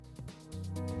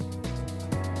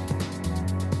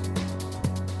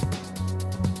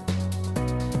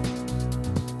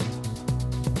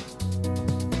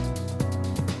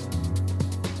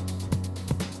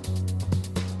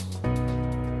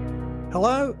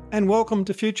Hello and welcome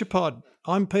to FuturePod.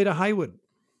 I'm Peter Hayward.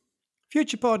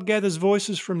 FuturePod gathers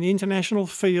voices from the international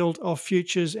field of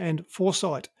futures and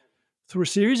foresight. Through a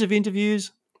series of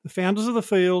interviews, the founders of the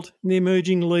field and the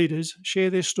emerging leaders share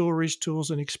their stories, tools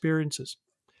and experiences.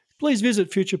 Please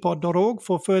visit futurepod.org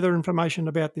for further information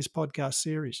about this podcast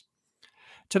series.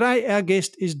 Today, our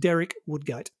guest is Derek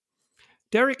Woodgate.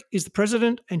 Derek is the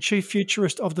President and Chief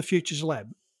Futurist of the Futures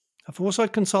Lab, a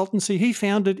foresight consultancy he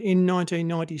founded in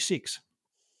 1996.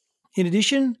 In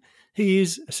addition, he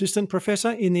is Assistant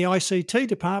Professor in the ICT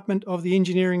Department of the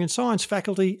Engineering and Science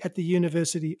Faculty at the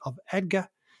University of Agder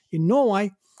in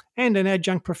Norway and an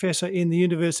Adjunct Professor in the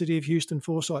University of Houston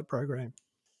Foresight Program.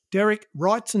 Derek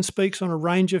writes and speaks on a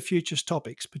range of futures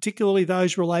topics, particularly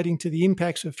those relating to the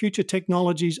impacts of future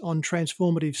technologies on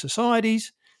transformative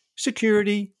societies,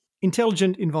 security,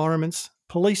 intelligent environments,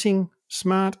 policing,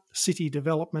 smart city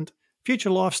development, future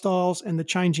lifestyles, and the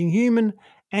changing human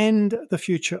and the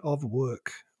future of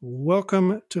work.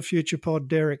 Welcome to FuturePod,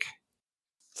 Derek.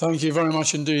 Thank you very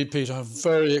much indeed, Peter. I'm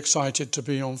very excited to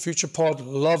be on FuturePod.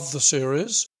 Love the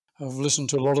series. I've listened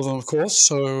to a lot of them, of course,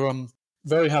 so I'm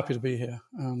very happy to be here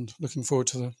and looking forward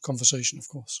to the conversation, of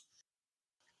course.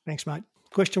 Thanks, mate.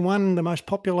 Question one, the most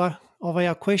popular of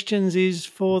our questions, is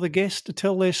for the guest to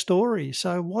tell their story.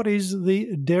 So what is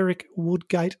the Derek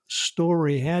Woodgate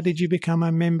story? How did you become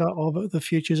a member of the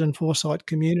Futures and Foresight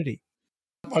community?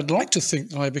 I'd like to think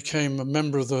that I became a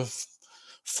member of the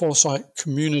Foresight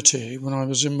community when I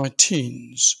was in my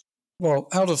teens. Well,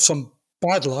 out of some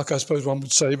bad luck, I suppose one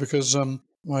would say, because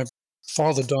my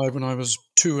father died when I was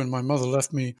 2 and my mother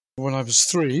left me when I was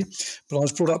 3. But I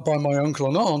was brought up by my uncle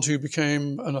and aunt who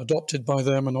became adopted by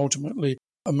them and ultimately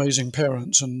amazing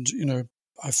parents. And,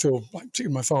 I feel like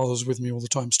particularly my father's with me all the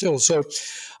time still. So,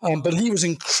 but he was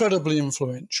incredibly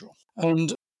influential.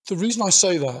 And the reason I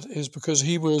say that is because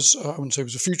he was, I wouldn't say he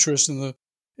was a futurist in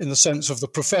the sense of the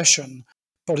profession,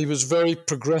 but he was very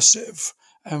progressive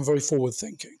and very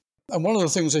forward-thinking. And one of the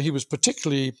things that he was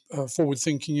particularly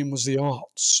forward-thinking in was the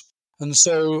arts. And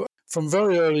so from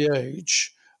very early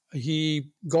age,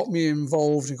 he got me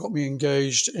involved and got me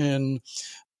engaged in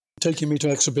taking me to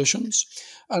exhibitions.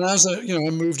 And as I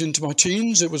moved into my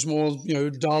teens, it was more,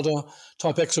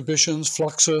 Dada-type exhibitions,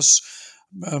 Fluxus.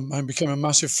 I became a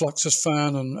massive Fluxus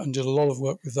fan and did a lot of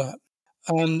work with that.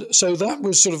 And so that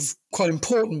was sort of quite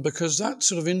important because that's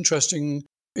sort of interesting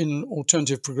in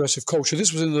alternative progressive culture.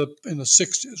 This was in the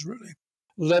 60s, really.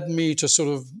 Led me to sort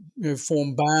of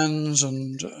form bands.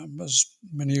 And as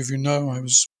many of you know, I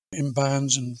was in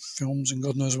bands and films and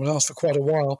God knows what else for quite a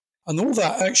while. And all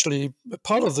that actually,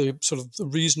 part of the sort of the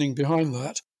reasoning behind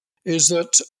that is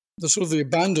that the sort of the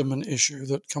abandonment issue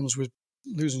that comes with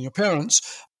losing your parents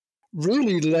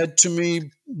really led to me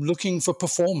looking for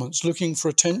performance, looking for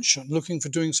attention, looking for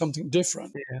doing something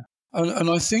different. Yeah. And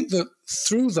I think that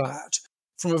through that,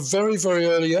 from a very, very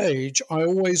early age, I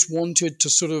always wanted to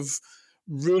sort of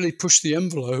really push the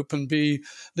envelope and be a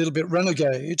little bit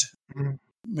renegade,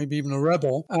 maybe even a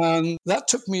rebel. And that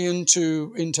took me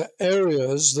into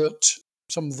areas that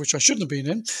some of which I shouldn't have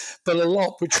been in, but a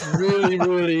lot which really,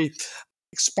 really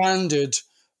expanded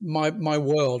my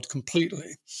world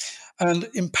completely. And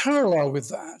in parallel with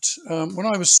that, when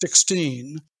I was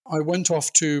 16, I went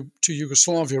off to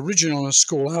Yugoslavia, originally on a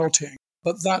school outing.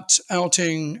 But that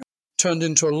outing turned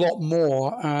into a lot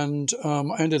more, and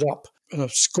I ended up in a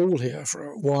school here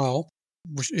for a while,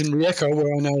 in Rijeka,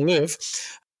 where I now live.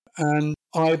 And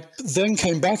I then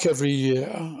came back every year,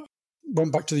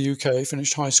 went back to the UK,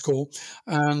 finished high school,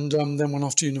 and then went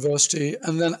off to university.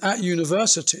 And then at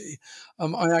university,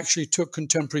 I actually took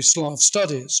contemporary Slav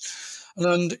studies.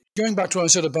 And going back to what I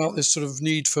said about this sort of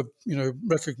need for,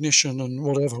 recognition and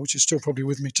whatever, which is still probably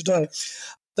with me today,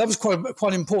 that was quite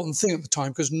an important thing at the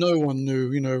time because no one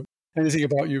knew, anything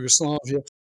about Yugoslavia.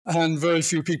 And very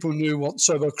few people knew what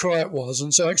Srbo Croat was.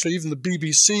 And so actually even the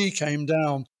BBC came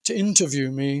down to interview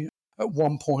me at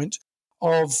one point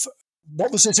of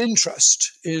what was his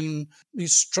interest in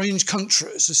these strange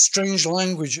countries, these strange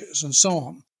languages and so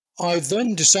on. I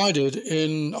then decided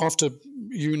after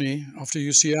uni, after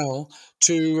UCL,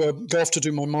 to go off to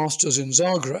do my master's in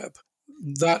Zagreb.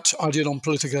 That I did on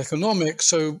political economics.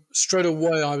 So straight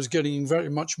away I was getting very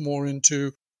much more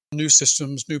into new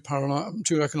systems, new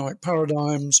economic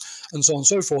paradigms, and so on and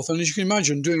so forth. And as you can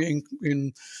imagine, doing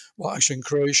it in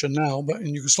Croatia now, but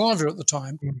in Yugoslavia at the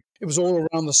time, it was all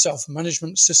around the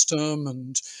self-management system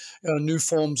and new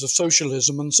forms of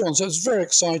socialism and so on. So it's very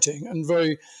exciting and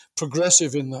very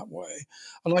progressive in that way.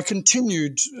 And I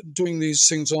continued doing these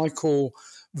things I call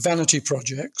vanity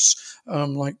projects,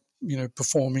 like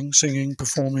performing, singing,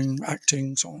 performing,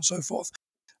 acting, so on and so forth.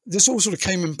 this all sort of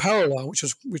came in parallel,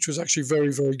 which was actually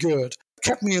very, very good.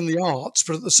 Kept me in the arts,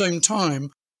 but at the same time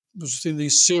was in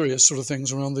these serious sort of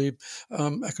things around the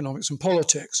economics and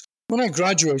politics. When I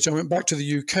graduated, I went back to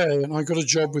the UK and I got a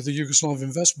job with the Yugoslav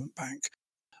Investment Bank,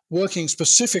 working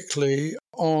specifically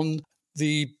on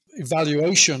the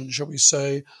evaluation, shall we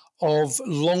say, of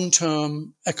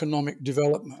long-term economic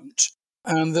development.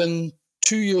 And then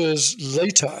 2 years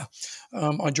later,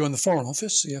 I joined the Foreign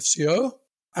Office, the FCO,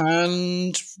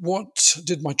 and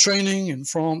did my training in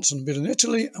France and a bit in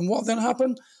Italy. And what then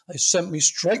happened? They sent me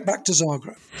straight back to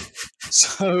Zagreb.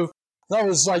 So that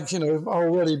was like,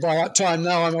 already by that time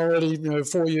now I'm already,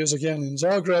 4 years again in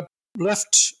Zagreb.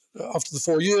 Left after the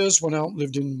 4 years, went out,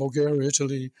 lived in Bulgaria,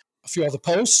 Italy, a few other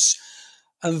posts.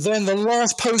 And then the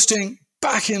last posting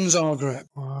back in Zagreb.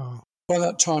 Wow. By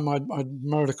that time, I'd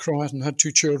married a Croat and had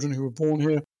 2 children who were born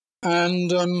here.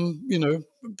 And,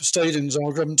 stayed in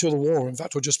Zagreb until the war, in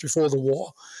fact, or just before the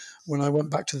war, when I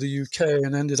went back to the UK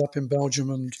and ended up in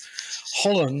Belgium and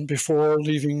Holland before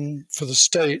leaving for the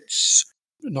States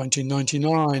in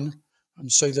 1999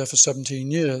 and stayed there for 17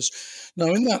 years.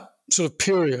 Now, in that sort of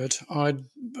period, I'd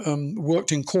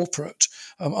worked in corporate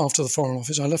after the Foreign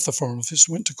Office. I left the Foreign Office,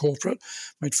 went to corporate,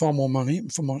 made far more money,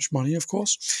 for much money, of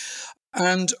course.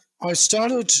 And I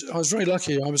was very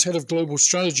lucky. I was head of global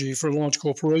strategy for a large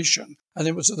corporation. And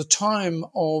it was at the time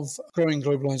of growing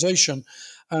globalization.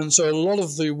 And so a lot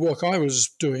of the work I was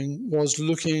doing was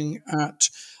looking at,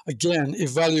 again,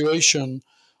 evaluation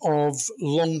of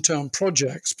long-term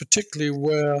projects, particularly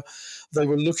where they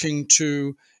were looking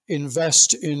to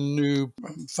invest in new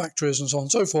factories and so on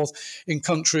and so forth in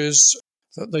countries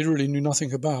that they really knew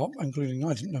nothing about, including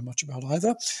I didn't know much about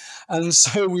either. And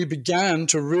so we began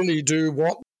to really do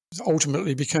what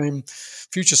ultimately became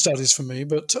future studies for me,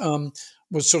 but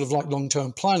was sort of like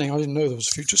long-term planning. I didn't know there was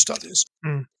future studies.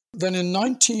 Mm. Then in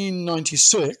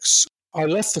 1996, I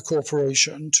left the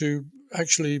corporation to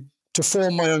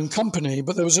form my own company,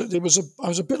 but I was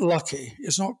a bit lucky.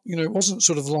 It's not, it wasn't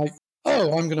sort of like,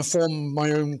 oh, I'm going to form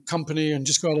my own company and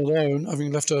just go out alone,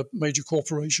 having left a major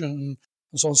corporation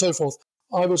and so on and so forth.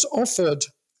 I was offered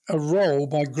a role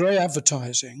by Grey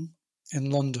Advertising in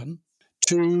London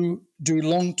to do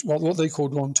what they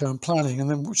called long-term planning,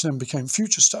 and which then became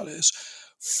future studies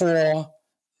for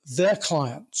their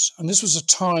clients. And this was a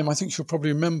time, I think you'll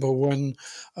probably remember, when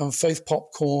Faith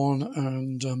Popcorn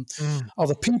and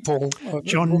other people.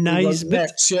 John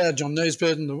Naisbitt. John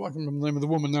Naisbitt, and I can remember the name of the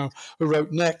woman now who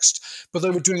wrote Next. But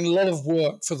they were doing a lot of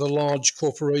work for the large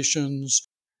corporations,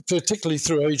 particularly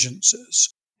through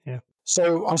agencies. Yeah.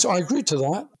 So I agreed to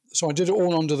that. So I did it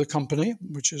all under the company,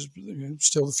 which is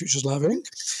still the Futures Lab Inc.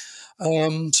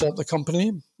 So the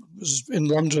company was in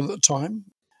London at the time.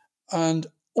 And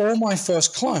all my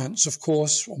first clients, of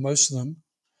course, or most of them,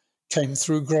 came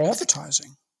through Grey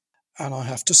Advertising. And I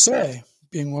have to say,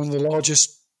 being one of the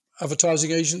largest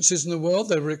advertising agencies in the world,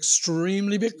 they were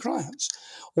extremely big clients,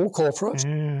 all corporate.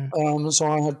 So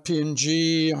I had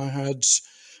P&G, I had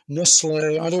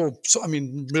Nestle, I had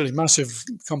really massive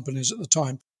companies at the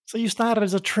time. So you started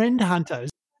as a trend hunter?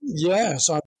 Yes,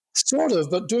 I sort of,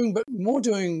 but more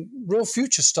doing real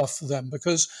future stuff for them,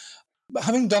 because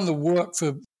having done the work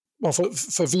for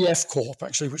VF Corp,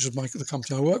 actually, which is the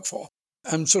company I work for,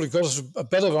 and sort of got us a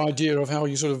better idea of how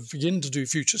you sort of begin to do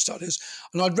future studies.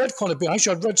 And I'd read quite a bit.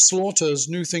 Actually, I'd read Slaughter's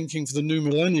New Thinking for the New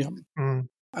Millennium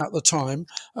at the time,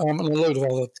 and a load of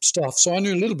other stuff. So I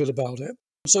knew a little bit about it.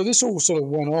 So this all sort of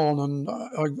went on, and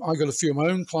I got a few of my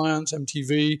own clients,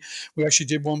 MTV. We actually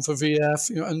did one for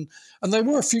VF, and they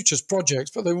were futures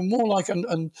projects, but they were more like,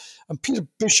 and Peter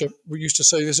Bishop used to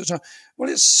say this at the time, well,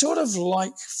 it's sort of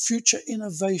like future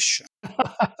innovation.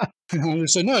 And I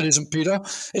said, no, it isn't, Peter.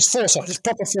 It's foresight. It's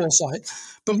proper foresight.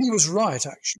 But he was right,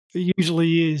 actually. It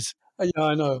usually is. Yeah,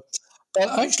 I know. But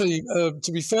actually,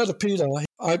 to be fair to Peter,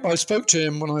 I spoke to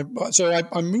him when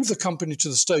I moved the company to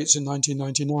the States in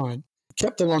 1999.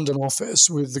 Kept the London office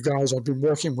with the guys I've been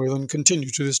working with and continue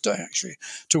to this day, actually,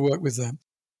 to work with them.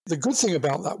 The good thing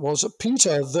about that was that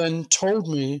Peter then told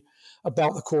me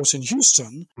about the course in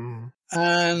Houston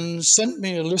and sent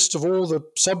me a list of all the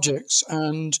subjects.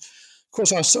 And, of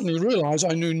course, I suddenly realized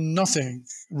I knew nothing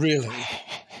really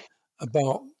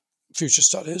about future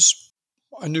studies.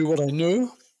 I knew what I knew.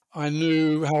 I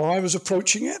knew how I was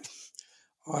approaching it.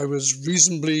 I was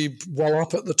reasonably well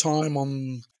up at the time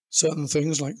on certain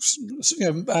things like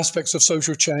aspects of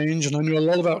social change, and I knew a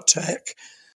lot about tech.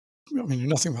 I mean,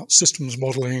 nothing about systems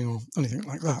modeling or anything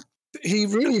like that. He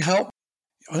really helped.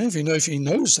 I don't even know if he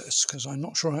knows this, because I'm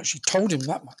not sure I actually told him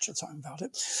that much at the time about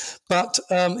it. But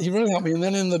he really helped me. And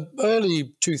then in the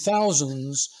early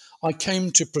 2000s, I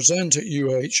came to present at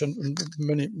UH and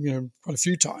many, quite a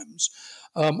few times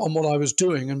on what I was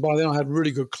doing. And by then I had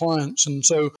really good clients. And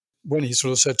so when he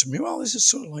sort of said to me, well, this is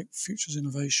sort of like futures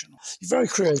innovation. You're very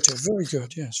creative, very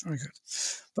good. Yes, very good.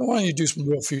 But why don't you do some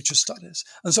real future studies?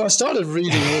 And so I started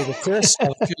reading all the course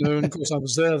stuff, and of course I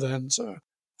was there then.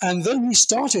 And then he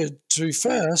started, to be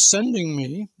fair, sending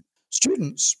me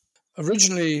students,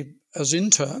 originally as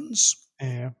interns.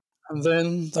 Yeah. And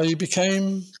then they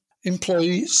became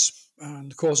employees.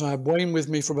 And of course, I had Wayne with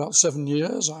me for about 7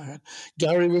 years. I had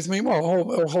Gary with me,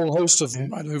 well, a whole host of them,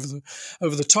 right,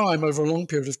 over a long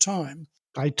period of time.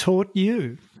 They taught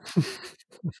you.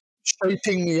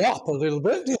 Shaping me up a little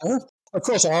bit, Of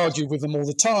course, I argued with them all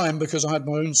the time because I had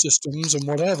my own systems and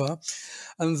whatever.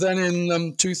 And then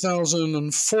in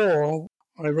 2004,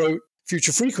 I wrote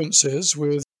Future Frequencies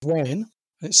with Wayne.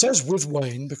 It says with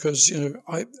Wayne because,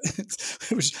 I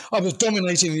was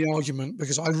dominating the argument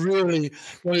because I really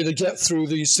wanted to get through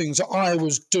these things that I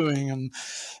was doing and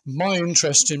my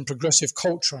interest in progressive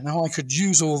culture and how I could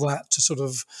use all that to sort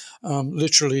of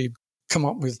literally come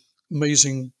up with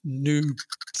amazing new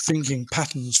thinking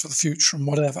patterns for the future and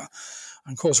whatever.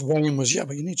 And of course, Wayne was,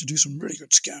 but you need to do some really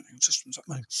good scanning systems.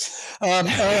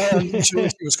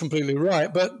 He was completely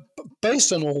right. But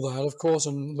based on all that, of course,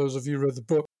 and those of you who read the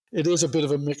book, it is a bit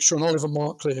of a mixture. And Oliver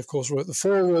Markley, of course, wrote the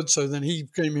foreword. So then he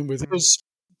came in with his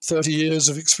 30 years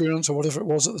of experience or whatever it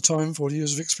was at the time, 40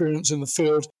 years of experience in the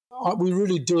field. We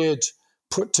really did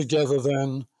put together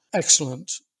then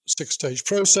excellent 6-stage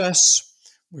process.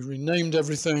 We renamed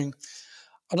everything.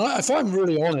 And if I'm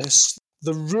really honest,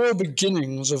 the real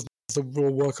beginnings of the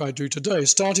real work I do today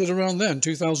started around then,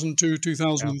 2002,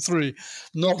 2003,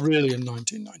 not really in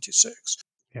 1996.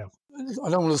 Yeah. I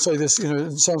don't want to say this,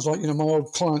 it sounds like, my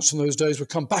old clients from those days would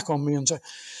come back on me and say,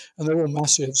 and they're all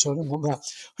massive, so I don't want that.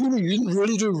 You didn't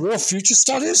really do real future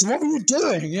studies? What were you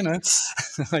doing,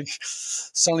 like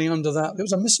selling under that? It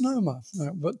was a misnomer.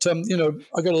 But,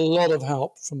 I got a lot of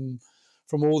help from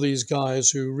all these guys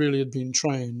who really had been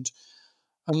trained.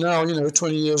 And now,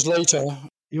 20 years later,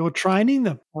 you're training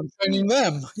them. I'm training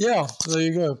them. Yeah, there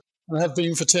you go. I have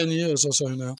been for 10 years or so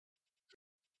now.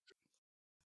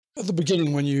 At the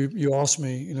beginning, when you asked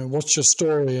me, what's your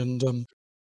story? And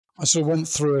I sort of went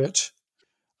through it.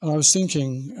 And I was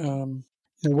thinking,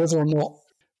 whether or not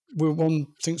one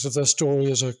thinks of their story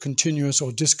as a continuous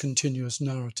or discontinuous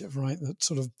narrative, right? That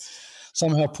sort of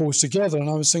somehow pulls together. And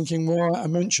I was thinking, well, I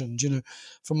mentioned,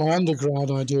 for my undergrad,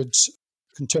 I did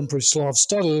contemporary Slav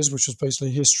studies, which was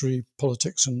basically history,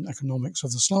 politics, and economics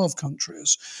of the Slav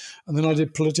countries. And then I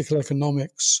did political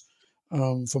economics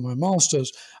for my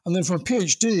master's. And then for a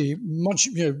PhD,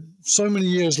 so many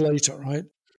years later, right,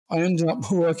 I ended up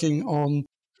working on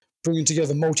bringing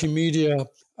together multimedia,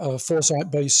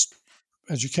 foresight-based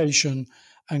education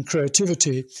and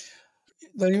creativity.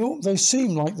 They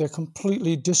seem like they're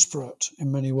completely disparate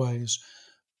in many ways.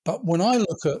 But when I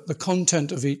look at the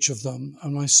content of each of them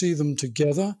and I see them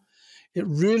together, it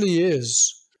really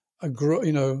is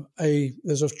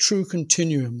there's a true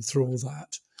continuum through all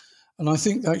that. And I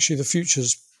think actually the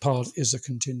futures part is a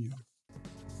continuum.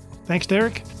 Thanks,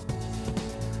 Derek.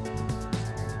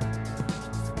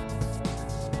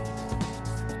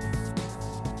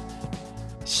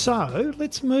 So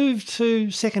let's move to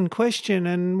second question,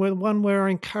 and one where I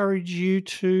encourage you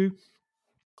to,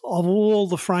 of all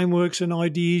the frameworks and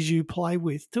ideas you play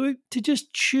with, to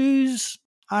just choose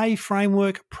a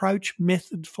framework, approach,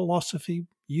 method, philosophy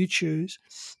you choose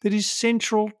that is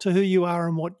central to who you are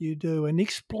and what you do, and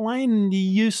explain the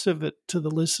use of it to the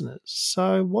listeners.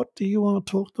 So what do you want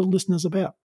to talk to the listeners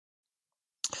about?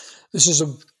 This is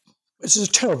a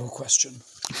terrible question.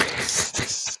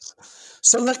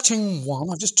 Selecting one,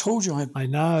 I just told you I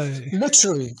know.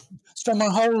 Literally spent my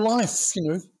whole life,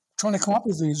 trying to come up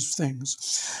with these things.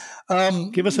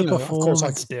 Give us a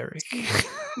performance, Derek.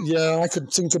 Yeah, I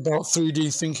could think about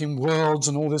 3D thinking worlds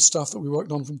and all this stuff that we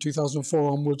worked on from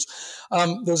 2004 onwards.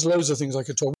 There's loads of things I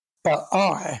could talk about, but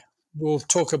I will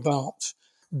talk about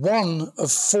one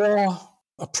of 4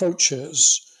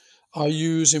 approaches I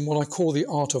use in what I call the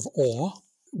art of awe,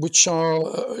 which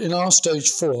are in our stage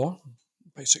 4,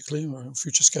 basically,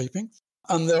 futurescaping.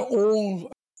 And they're all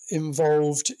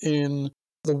involved in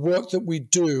the work that we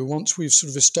do once we've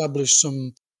sort of established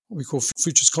some what we call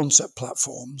futures concept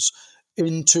platforms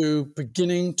into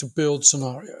beginning to build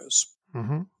scenarios.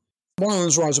 Mm-hmm. One of them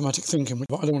is rhizomatic thinking,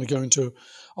 but I don't want to go into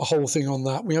a whole thing on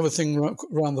that. We have a thing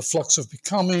around the flux of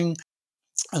becoming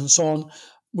and so on.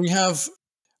 We have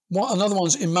another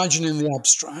one's imagining the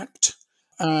abstract.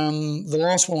 And the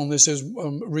last one on this is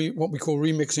what we call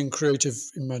remixing creative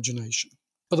imagination.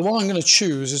 But the one I'm going to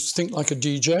choose is to think like a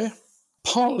DJ.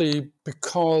 partly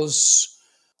because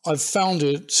I've found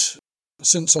it,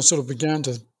 since I sort of began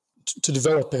to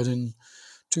develop it in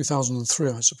 2003,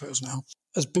 I suppose now,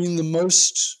 has been the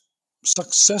most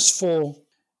successful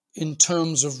in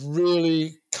terms of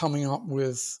really coming up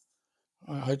with,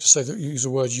 I hate to say that you use the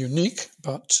word unique,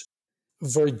 but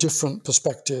very different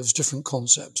perspectives, different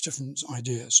concepts, different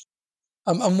ideas.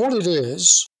 And what it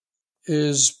is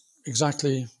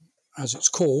exactly as it's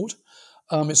called.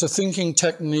 It's a thinking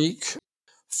technique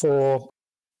for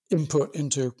input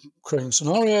into creating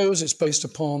scenarios. It's based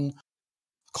upon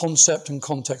concept and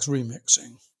context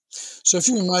remixing. So if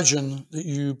you imagine that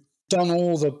you've done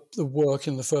all the work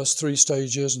in the first 3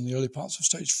 stages and the early parts of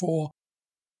stage 4,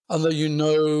 and that you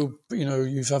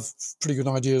have pretty good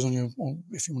ideas on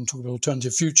if you want to talk about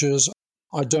alternative futures.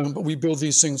 I don't, but we build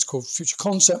these things called future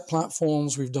concept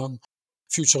platforms. We've done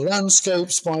future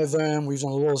landscapes by them. We've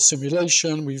done a lot of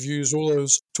simulation. We've used all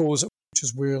those tools,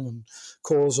 Futures Wheel and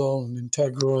Causal and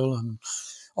Integral and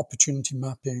opportunity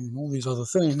mapping and all these other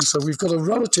things. So we've got a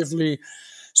relatively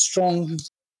strong,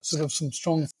 sort of some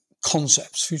strong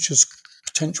concepts,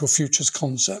 potential futures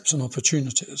concepts and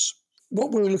opportunities.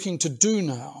 What we're looking to do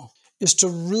now is to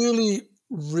really,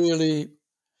 really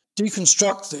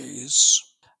deconstruct these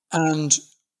and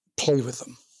play with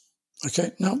them.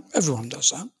 Okay, now everyone does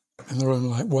that in their own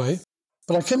way.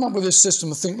 But I came up with this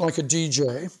system of think like a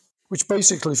DJ, which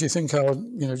basically, if you think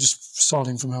just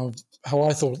starting from how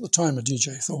I thought at the time a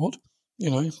DJ thought,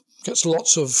 gets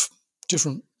lots of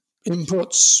different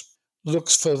inputs,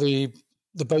 looks for the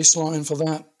baseline for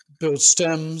that, builds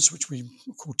stems, which we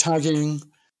call tagging,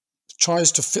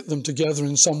 tries to fit them together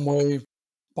in some way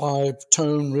by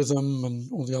tone, rhythm,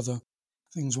 and all the other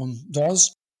things one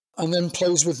does, and then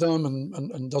plays with them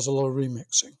and does a lot of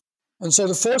remixing. And so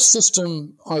the first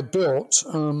system I built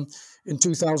in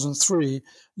 2003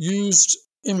 used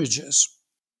images,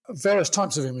 various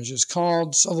types of images,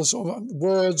 cards, other sort of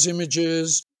words,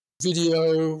 images,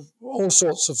 video, all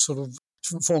sorts of sort of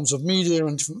different forms of media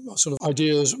and different sort of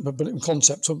ideas, but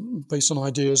concepts based on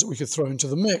ideas that we could throw into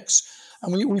the mix.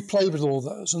 And we played with all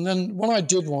those. And then what I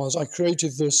did was I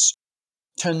created these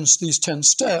 10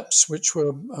 steps, which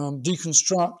were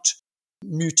deconstruct,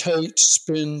 mutate,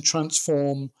 spin,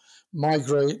 transform,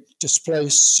 migrate,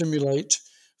 displace, simulate,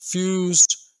 fuse,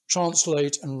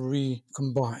 translate, and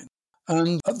recombine.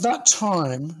 And at that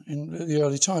time, in the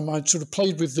early time, I sort of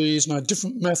played with these, and I had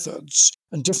different methods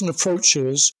and different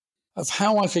approaches of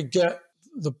how I could get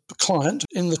the client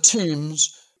in the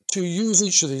teams to use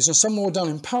each of these. And some were done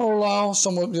in parallel,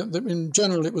 some were, in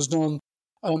general, it was done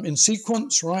in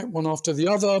sequence, right, one after the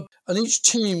other. And each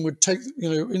team would take,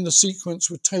 in the sequence,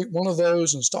 would take one of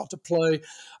those and start to play.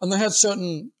 And they had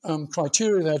certain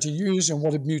criteria they had to use, and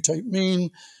what did mutate mean,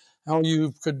 how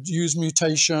you could use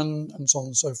mutation, and so on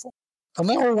and so forth. And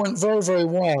that all went very, very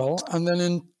well. And then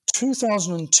in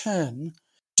 2010,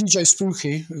 DJ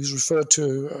Spooky, who's referred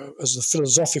to as the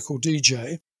philosophical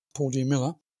DJ, Paul D.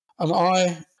 Miller, and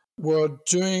I were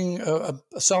doing a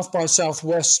South by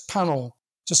Southwest panel,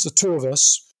 just the two of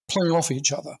us playing off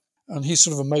each other. And he's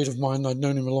sort of a mate of mine. I'd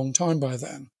known him a long time by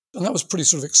then. And that was pretty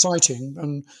sort of exciting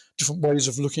and different ways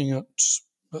of looking at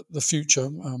the future.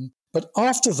 But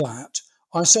after that,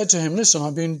 I said to him, listen,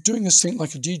 I've been doing this Think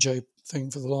Like a DJ thing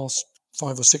for the last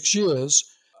 5 or 6 years.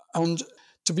 And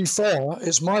to be fair,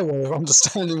 it's my way of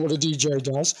understanding what a DJ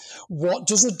does. What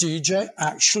does a DJ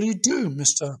actually do,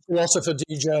 Mr. Philosopher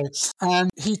DJ? And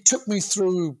he took me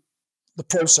through the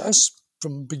process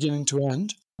from beginning to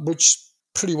end, which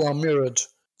pretty well mirrored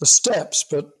the steps,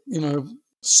 but,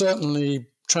 certainly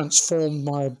transformed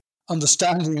my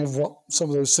understanding of what some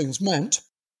of those things meant.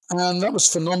 And that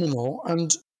was phenomenal.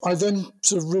 And I then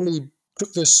sort of really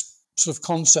took this sort of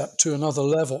concept to another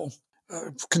level,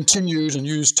 continued and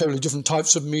used totally different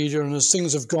types of media. And as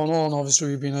things have gone on, obviously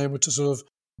we've been able to sort of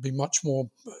be much more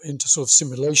into sort of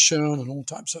simulation and all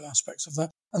types of aspects of that.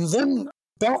 And then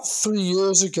about 3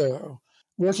 years ago,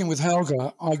 working with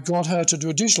Helga, I got her to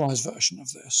do a digitalized version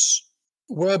of this,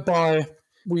 whereby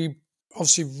we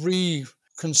obviously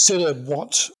reconsidered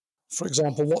for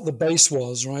example, what the base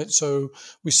was, right? So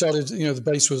we started, the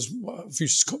base was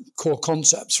future core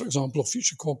concepts, for example, or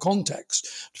future core context,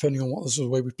 depending on what the sort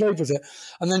of way we played with it.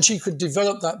 And then she could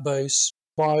develop that base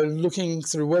by looking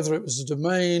through whether it was a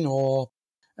domain or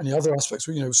any other aspects,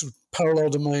 sort of parallel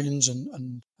domains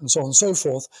and so on and so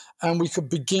forth. And we could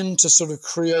begin to sort of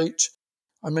create,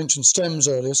 I mentioned stems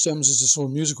earlier. Stems is a sort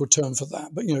of musical term for that,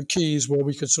 but, keys where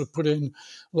we could sort of put in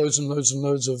loads and loads and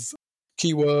loads of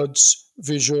keywords,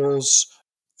 visuals,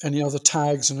 any other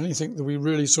tags, and anything that we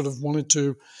really sort of wanted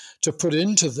to put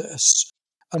into this,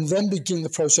 and then begin the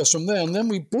process from there. And then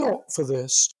we built for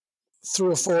this 3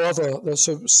 or 4 other, there's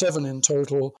 7 in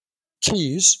total,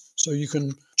 keys. So you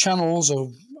can channels or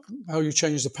how you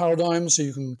change the paradigm. So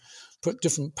you can put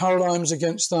different paradigms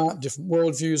against that, different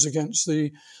worldviews against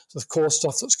the core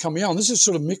stuff that's coming out. And this is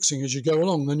sort of mixing as you go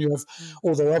along. Then you have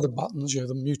all the other buttons,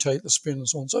 the mutate, the spin, and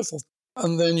so on and so forth.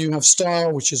 And then you have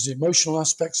style, which is the emotional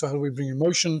aspect. So how do we bring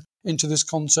emotion into this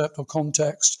concept or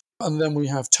context? And then we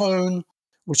have tone,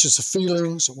 which is the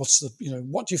feeling. So what's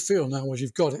what do you feel now when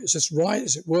you've got it? Is this right?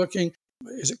 Is it working?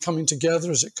 Is it coming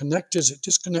together? Is it connected? Is it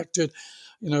disconnected?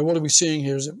 What are we seeing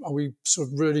here? Are we sort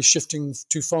of really shifting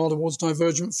too far towards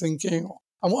divergent thinking?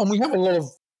 And we have a lot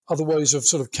of other ways of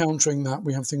sort of countering that.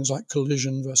 We have things like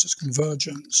collision versus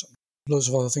convergence, and loads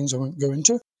of other things I won't go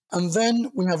into. And then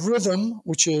we have rhythm,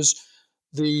 which is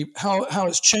how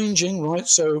it's changing, right?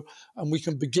 So, and we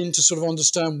can begin to sort of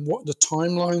understand what the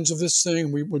timelines of this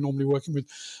thing. We're normally working with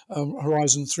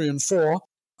Horizon 3 and 4,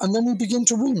 and then we begin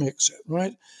to remix it,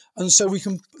 right? And so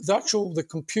the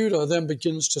computer then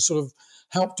begins to sort of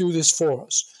help do this for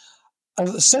us. And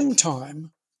at the same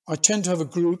time, I tend to have a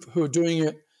group who are doing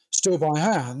it still by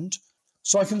hand,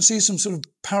 so I can see some sort of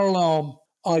parallel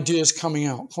ideas coming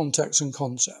out, contexts and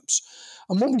concepts.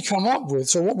 And what we come up with,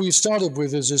 so what we started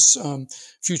with is this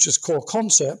futures core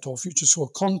concept or futures core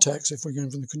context, if we're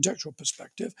going from the contextual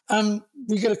perspective. And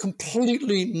we get a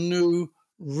completely new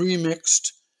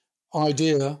remixed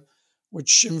idea,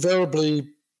 which invariably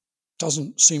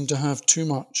doesn't seem to have too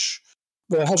much.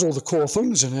 Well, it has all the core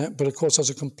things in it, but of course has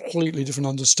a completely different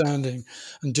understanding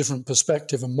and different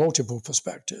perspective and multiple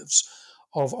perspectives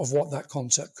of what that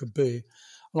concept could be.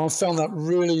 And I found that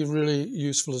really, really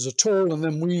useful as a tool. And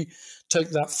then we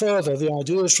take that further, the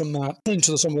ideas from that,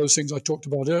 into some of those things I talked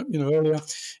about earlier,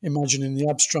 imagining the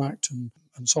abstract and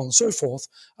so on and so forth.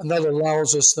 And that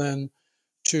allows us then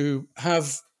to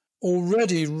have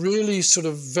already really sort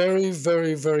of very,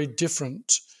 very, very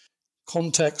different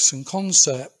contexts and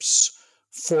concepts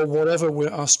for whatever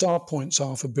our start points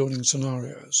are for building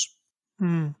scenarios.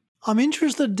 I'm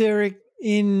interested, Derek,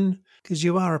 because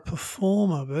you are a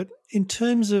performer, but in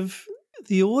terms of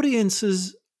the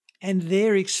audiences and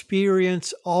their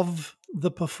experience of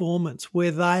the performance,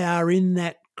 where they are in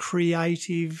that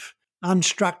creative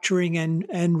unstructuring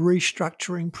and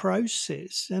restructuring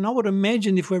process. And I would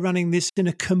imagine if we're running this in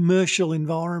a commercial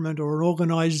environment or an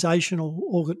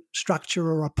organisational structure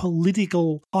or a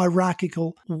political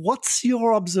hierarchical, what's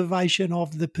your observation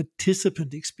of the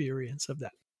participant experience of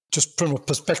that? Just from a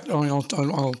perspective,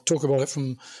 I'll talk about it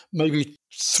from maybe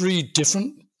 3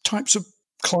 different types of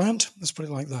client. Let's put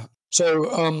it like that.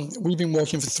 So we've been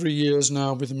working for 3 years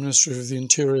now with the Ministry of the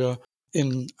Interior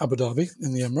in Abu Dhabi,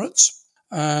 in the Emirates.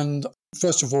 And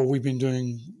first of all, we've been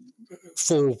doing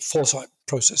full foresight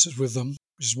processes with them,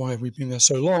 which is why we've been there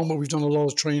so long. But we've done a lot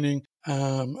of training at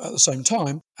the same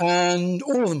time. And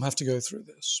all of them have to go through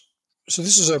this. So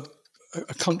this is a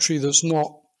country that's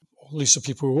not, or at least the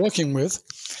people we're working with,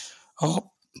 are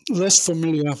less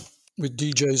familiar with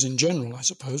DJs in general, I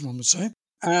suppose one would say.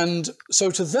 And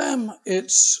so to them,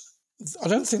 I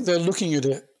don't think they're looking at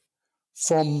it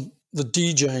from the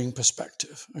DJing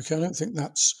perspective. Okay,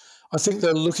 I think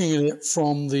they're looking at it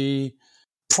from the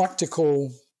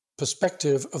practical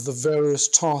perspective of the various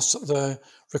tasks that they're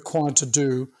required to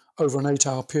do over an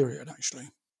 8-hour period, actually.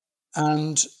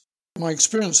 And my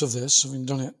experience of this, having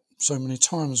done it so many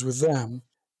times with them,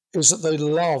 is that they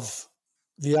love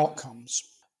the outcomes.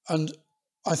 And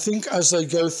I think as they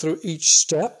go through each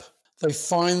step, they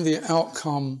find the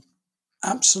outcome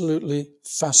absolutely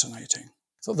fascinating,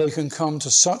 that they can come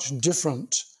to such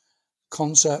different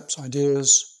concepts,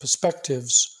 ideas,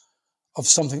 perspectives of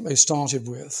something they started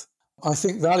with. I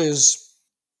think that is,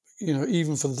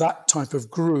 even for that type of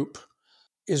group,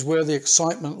 is where the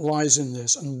excitement lies in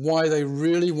this and why they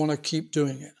really want to keep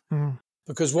doing it. Mm.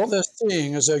 Because what they're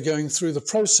seeing as they're going through the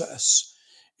process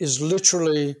is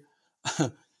literally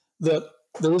that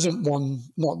there isn't one,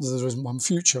 not that there isn't one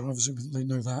future, obviously they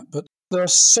know that, but there are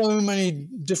so many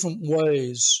different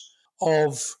ways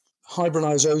of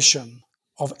hybridization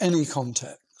of any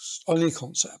context, any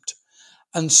concept,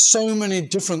 and so many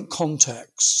different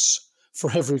contexts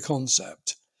for every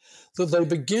concept that they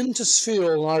begin to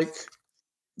feel like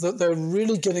that they're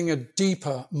really getting a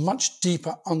deeper, much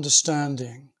deeper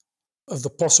understanding of the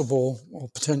possible or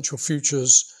potential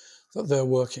futures that they're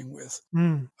working with.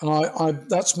 Mm. And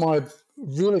that's my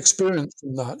real experience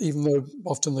in that, even though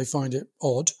often they find it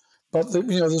odd. But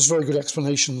there's very good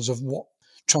explanations of what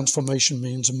transformation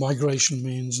means and migration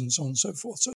means and so on and so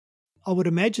forth. So I would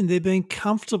imagine they're being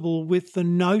comfortable with the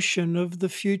notion of the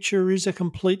future is a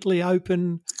completely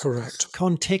open, correct,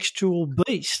 contextual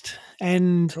beast.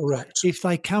 And correct. if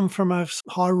they come from a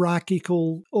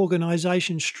hierarchical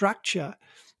organisation structure,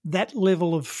 that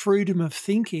level of freedom of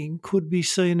thinking could be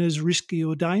seen as risky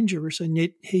or dangerous, and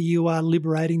yet here you are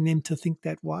liberating them to think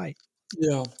that way.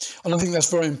 Yeah, and I think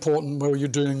that's very important where you're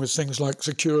dealing with things like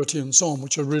security and so on,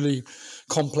 which are really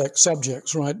complex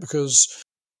subjects, right? Because,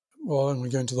 well, I don't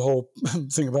want to go into the whole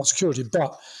thing about security,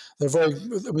 but they're very,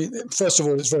 I mean, first of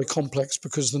all, it's very complex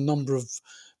because the number of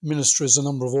ministries, the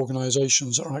number of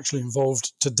organizations that are actually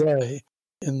involved today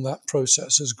in that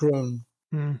process has grown.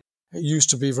 Mm. It used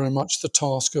to be very much the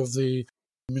task of the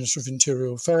Ministry of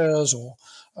Interior Affairs or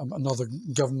another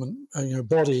government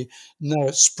body. Now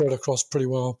it's spread across pretty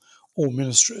well all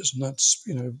ministries, and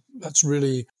that's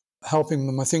really helping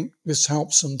them. I think this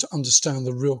helps them to understand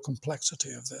the real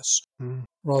complexity of this,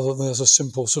 rather than as a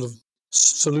simple sort of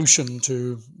solution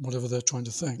to whatever they're trying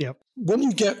to think. Yep. When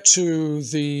you get to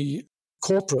the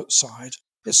corporate side,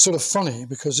 it's sort of funny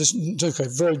because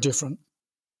it's very different.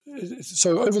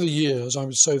 So over the years, I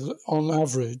would say that on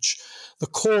average, the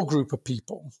core group of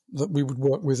people that we would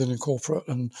work with in a corporate,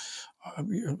 and I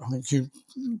think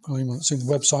anyone that's seen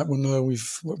the website will know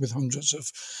we've worked with hundreds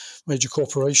of major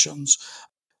corporations,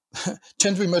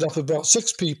 tend to be made up of about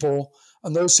 6 people,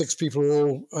 and those 6 people are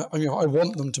all, I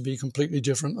want them to be completely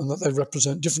different and that they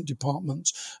represent different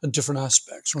departments and different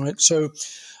aspects, right? So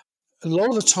a lot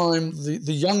of the time,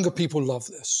 the younger people love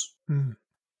this. Mm.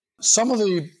 Some of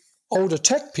the older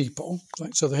tech people,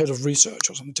 like so the head of research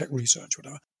or something, tech research,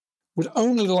 whatever, would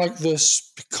only like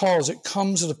this because it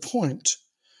comes at a point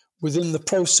within the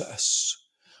process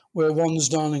where one's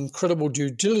done incredible due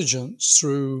diligence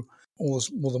through all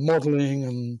the modeling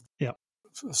and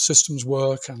systems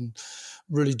work and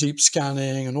really deep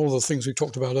scanning and all the things we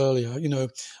talked about earlier,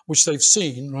 which they've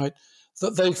seen, right,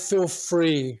 that they feel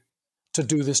free to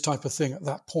do this type of thing at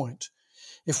that point.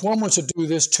 If one were to do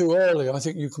this too early, I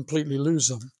think you completely lose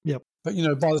them. Yep. But,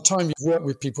 by the time you've worked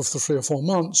with people for 3 or 4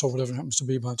 months or whatever it happens to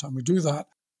be by the time we do that,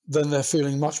 then they're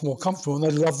feeling much more comfortable and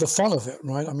they love the fun of it,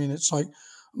 right? I mean, it's like, oh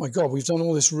my God, we've done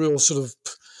all this real sort of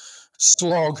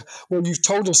slog. Well, you've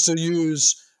told us to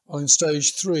use, in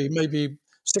stage 3, maybe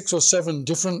 6 or 7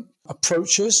 different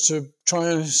approaches to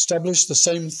try and establish the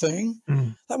same thing.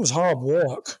 Mm. That was hard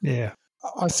work. Yeah.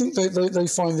 I think they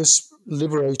find this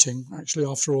liberating, actually,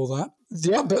 after all that.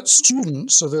 But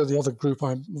students, so they're the other group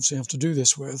I obviously have to do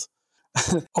this with,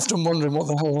 often wondering what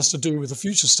the hell has to do with the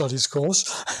future studies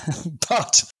course.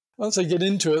 But once they get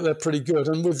into it, they're pretty good.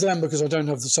 And with them, because I don't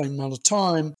have the same amount of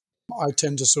time, I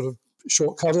tend to sort of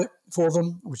shortcut it for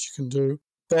them, which you can do.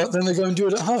 But then they go and do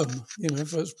it at home,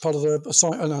 as part of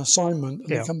an assignment, and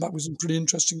they come back with some pretty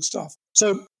interesting stuff.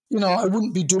 So, I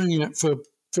wouldn't be doing it for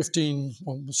 15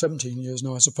 or 17 years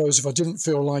now, I suppose, if I didn't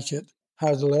feel like it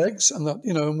had legs and that,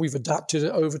 and we've adapted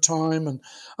it over time. And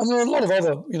there are a lot of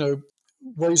other,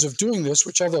 ways of doing this,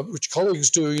 which colleagues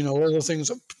do, other things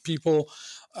that people,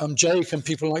 Jake and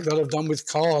people like that have done with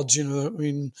cards, and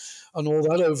all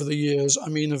that over the years,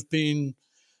 have been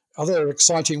other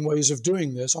exciting ways of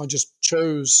doing this. I just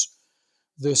chose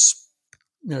this,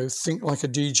 think like a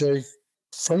DJ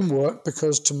framework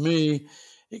because to me,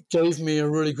 it gave me a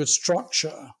really good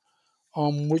structure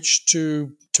on which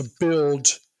to build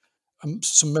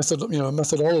some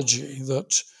methodology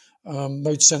that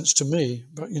made sense to me.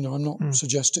 But, I'm not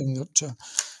suggesting that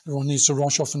everyone needs to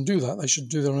rush off and do that. They should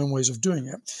do their own ways of doing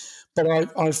it. But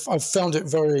I've found it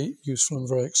very useful and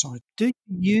very exciting. Do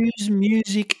you use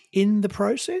music in the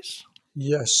process?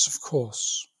 Yes, of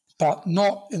course, but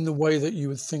not in the way that you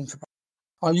would think about.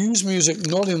 I use music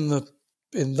not in the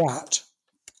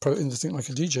Think Like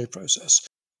a DJ process.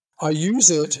 I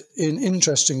use it in,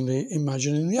 interestingly,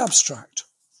 imagining the abstract.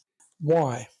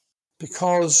 Why?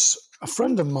 Because a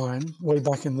friend of mine, way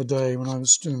back in the day when I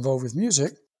was still involved with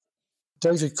music,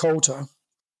 David Coulter,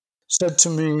 said to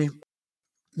me,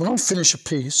 when I finish a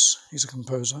piece, he's a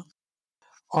composer,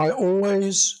 I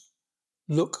always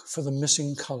look for the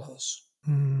missing colours.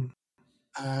 Mm.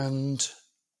 And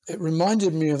it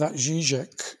reminded me of that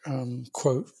Zizek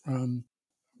quote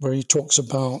where he talks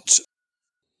about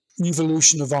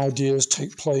evolution of ideas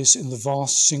take place in the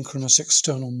vast synchronous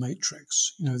external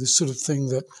matrix. This sort of thing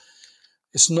that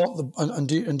it's not and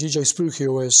DJ Spooky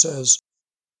always says,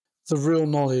 the real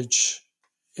knowledge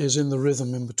is in the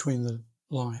rhythm in between the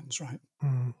lines, right?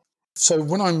 Mm. So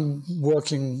when I'm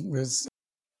working with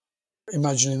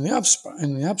imagining in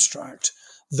the abstract,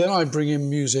 then I bring in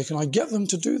music and I get them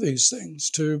to do these things,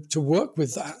 to work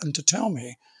with that and to tell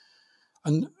me.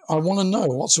 And I want to know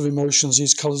what sort of emotions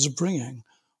these colours are bringing.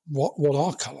 what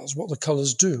are colours, what the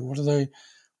colours do, what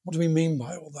do we mean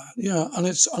by all that? Yeah,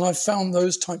 and I found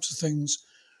those types of things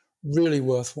really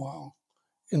worthwhile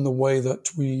in the way that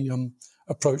we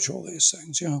approach all these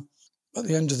things. Yeah, at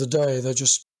the end of the day, they're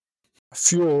just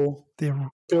fuel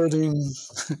building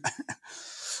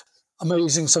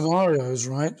amazing scenarios,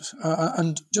 right?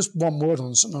 And just one word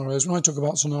on scenarios. When I talk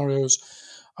about scenarios,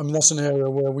 I mean, that's an area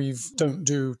where we don't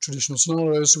do traditional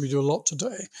scenarios, so we do a lot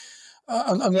today.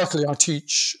 And luckily, I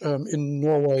teach in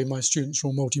Norway. My students are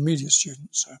all multimedia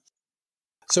students.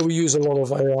 So we use a lot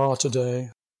of AR today,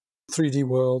 3D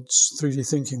worlds, 3D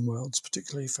thinking worlds,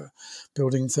 particularly for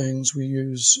building things. We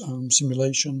use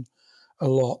simulation a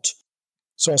lot.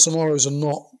 So our scenarios are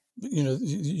not,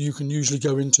 you can usually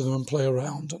go into them and play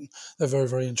around, and they're very,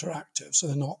 very interactive. So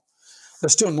they're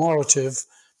still narrative,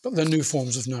 but they're new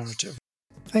forms of narrative.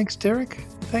 Thanks, Derek.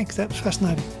 Thanks, that's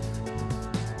fascinating.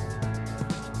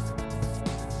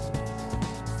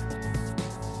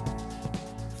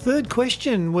 Third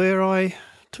question, where I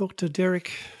talk to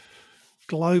Derek,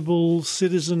 global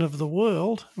citizen of the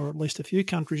world, or at least a few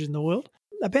countries in the world,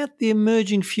 about the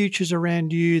emerging futures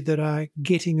around you that are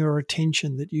getting your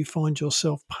attention, that you find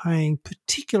yourself paying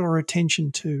particular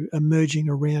attention to emerging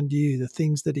around you, the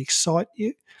things that excite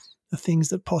you, the things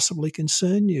that possibly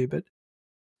concern you. But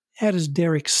how does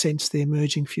Derek sense the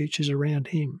emerging futures around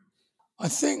him? I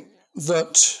think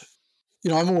that,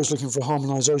 I'm always looking for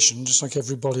harmonization, just like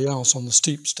everybody else on the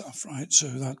steep stuff, right? So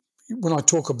that when I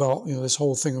talk about, this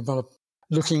whole thing about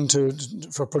looking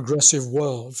for a progressive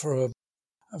world, for a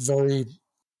very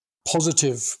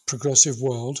positive progressive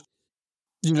world,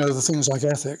 the things like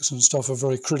ethics and stuff are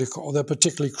very critical. They're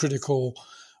particularly critical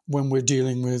when we're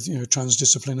dealing with,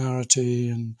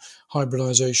 transdisciplinarity and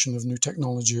hybridization of new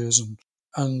technologies.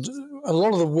 And a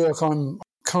lot of the work I'm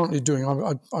currently doing,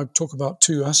 I talk about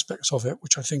two aspects of it,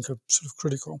 which I think are sort of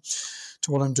critical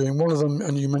to what I'm doing. One of them,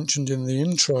 and you mentioned in the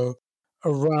intro,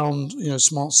 around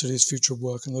smart cities, future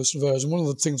work, and those sort of areas. And one of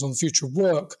the things on future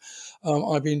work,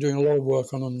 I've been doing a lot of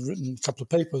work on and written a couple of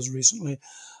papers recently.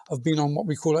 I've been on what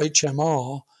we call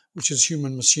HMR, which is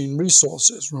human machine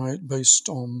resources, right, based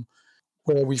on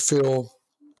where we feel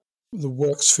the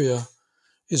work sphere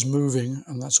is moving,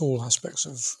 and that's all aspects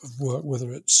of work,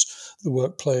 whether it's the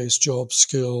workplace, jobs,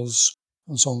 skills,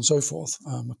 and so on and so forth,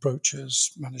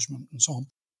 approaches, management, and so on.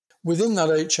 Within that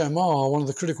HMR, one of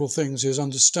the critical things is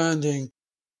understanding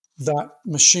that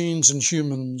machines and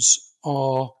humans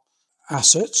are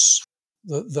assets,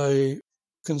 that they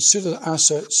consider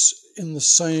assets in the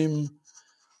same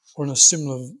or in a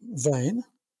similar vein,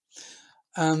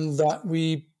 and that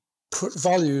we put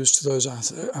values to those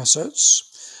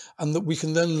assets, and that we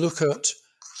can then look at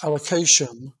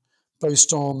allocation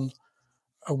based on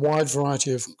a wide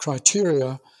variety of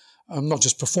criteria, not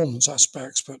just performance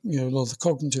aspects, but a lot of the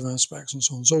cognitive aspects and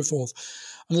so on and so forth.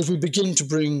 And as we begin to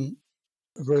bring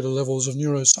greater levels of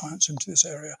neuroscience into this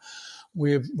area,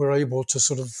 we're able to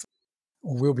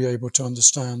we'll be able to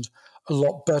understand a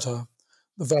lot better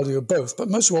the value of both. But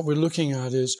most of what we're looking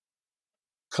at is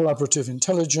collaborative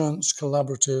intelligence,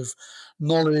 collaborative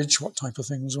knowledge, what type of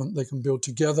things they can build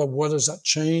together, what does that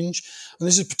change? And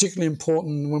this is particularly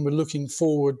important when we're looking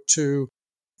forward to,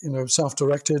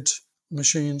 self-directed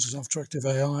machines, self-directed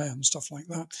AI and stuff like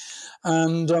that.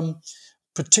 And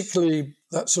particularly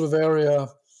that sort of area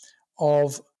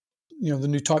of, the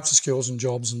new types of skills and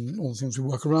jobs and all the things we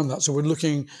work around that. So we're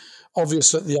looking,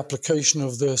 obviously, at the application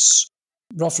of this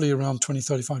roughly around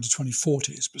 2035 to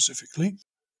 2040 specifically.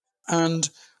 And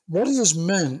what it has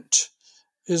meant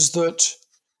is that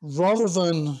rather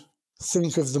than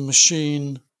think of the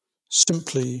machine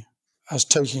simply as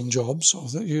taking jobs, or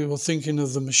that you are thinking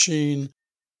of the machine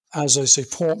as a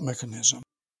support mechanism,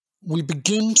 we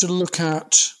begin to look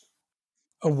at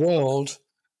a world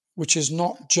which is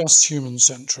not just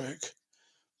human-centric,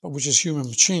 but which is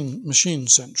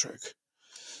human-machine-centric.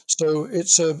 So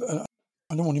it's I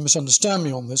don't want you to misunderstand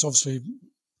me on this. Obviously,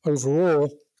 overall,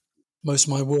 most of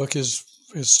my work is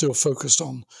still focused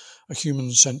on a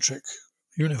human-centric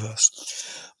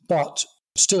universe. But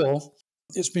still,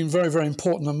 it's been very, very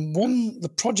important. And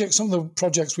some of the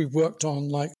projects we've worked on,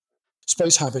 like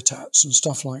space habitats and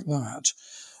stuff like that,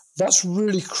 that's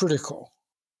really critical.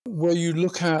 Where you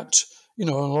look at, a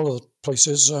lot of the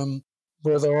places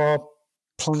where there are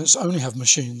planets only have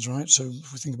machines, right? So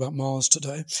if we think about Mars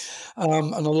today,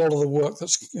 and a lot of the work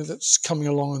that's coming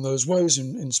along in those ways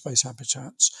in space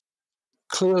habitats,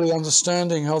 clearly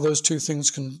understanding how those two things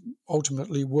can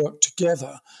ultimately work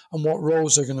together and what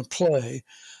roles they're going to play,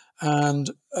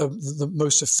 and the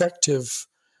most effective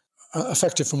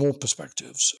from all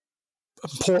perspectives,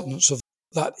 importance of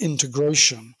that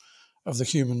integration of the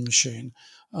human machine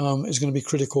is going to be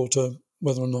critical to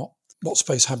whether or not what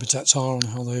space habitats are and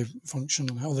how they function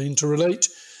and how they interrelate.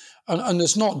 And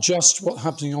it's not just what's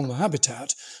happening on the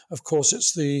habitat. Of course,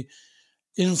 it's the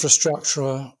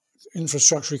infrastructure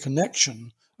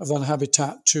connection of that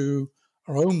habitat to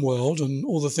our own world and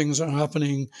all the things that are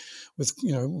happening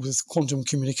with quantum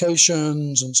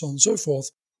communications and so on and so forth,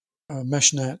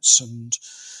 mesh nets and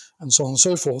so on and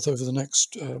so forth over the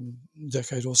next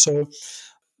decade or so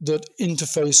that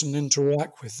interface and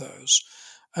interact with those.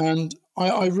 And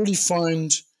I really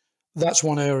find that's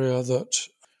one area that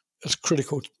is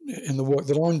critical in the work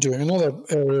that I'm doing. Another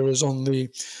area is on the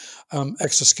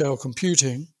exascale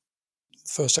computing.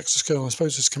 First exascale, I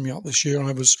suppose, is coming out this year.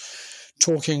 I was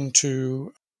talking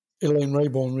to Elaine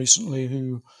Rayborn recently,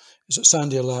 who is at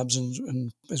Sandia Labs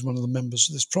and is one of the members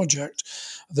of this project,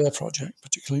 their project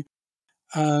particularly.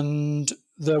 And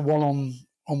they're well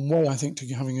on way, I think,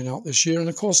 to having it out this year. And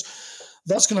of course,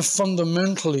 that's going to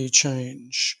fundamentally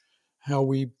change how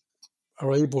we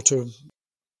are able to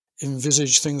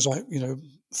envisage things like,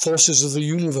 forces of the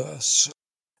universe,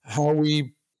 how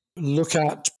we look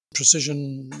at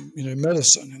precision,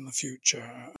 medicine in the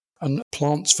future, and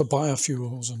plants for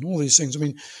biofuels and all these things. I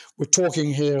mean, we're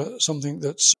talking here something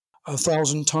that's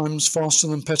 1,000 times faster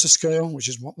than petascale, which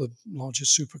is what the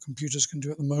largest supercomputers can do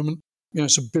at the moment.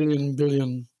 It's a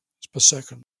billion per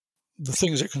second. The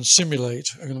things it can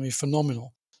simulate are going to be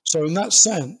phenomenal. So in that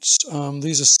sense,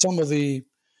 these are some of the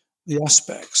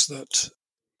aspects that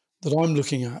I'm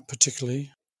looking at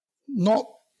particularly, not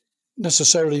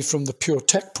necessarily from the pure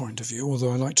tech point of view,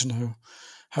 although I like to know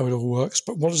how it all works,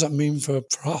 but what does that mean for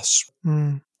us?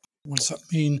 Mm. What does that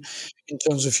mean in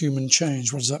terms of human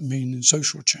change? What does that mean in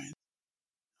social change?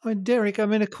 Derek,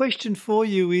 a question for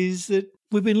you is that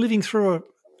we've been living through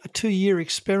a 2-year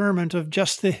experiment of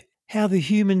just how the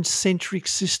human-centric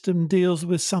system deals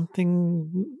with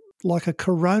something like a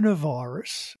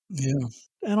coronavirus. Yeah.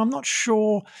 And I'm not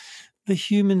sure the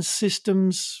human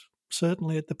systems,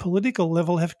 certainly at the political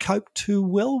level, have coped too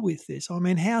well with this.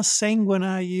 How sanguine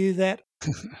are you that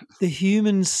the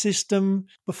human system,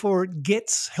 before it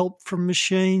gets help from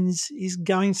machines, is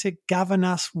going to govern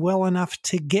us well enough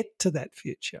to get to that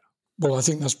future? Well, I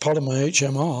think that's part of my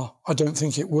HMR. I don't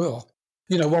think it will.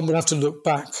 One would have to look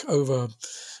back over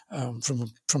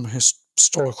from a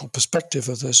historical perspective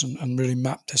of this and really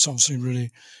map this obviously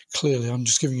really clearly. I'm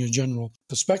just giving you a general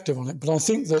perspective on it. But I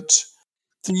think that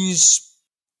these,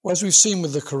 as we've seen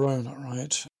with the corona,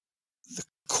 right, the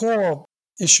core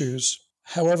issues,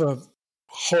 however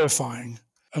horrifying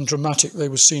and dramatic they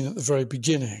were seen at the very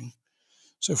beginning,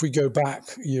 so if we go back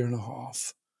a year and a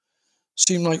half,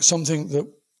 seem like something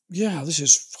that, this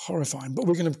is horrifying, but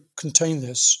we're going to contain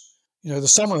this. The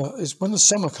summer is when the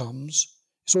summer comes,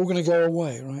 it's all going to go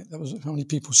away, right? That was how many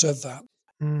people said that.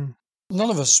 Mm. None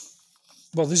of us,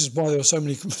 well, this is why there are so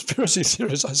many conspiracy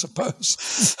theories, I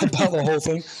suppose, about the whole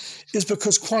thing, is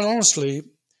because, quite honestly,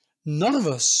 none of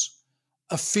us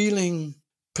are feeling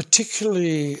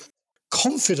particularly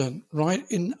confident, right,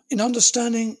 in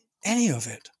understanding any of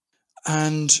it.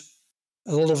 And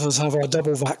a lot of us have our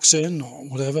double vaccine or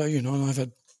whatever, and I've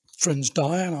had friends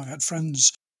die and I've had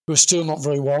friends who are still not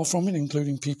very well from it,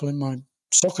 including people in my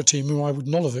soccer team who I would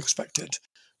not have expected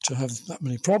to have that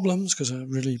many problems because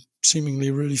they're seemingly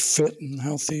really fit and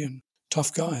healthy and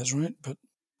tough guys, right?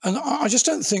 And I just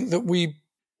don't think that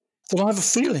I have a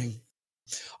feeling.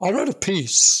 I wrote a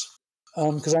piece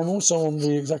because I'm also on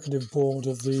the executive board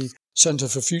of the Centre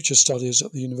for Future Studies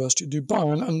at the University of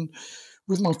Dubai, and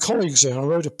with my colleagues there, I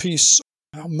wrote a piece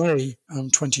about May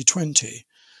 2020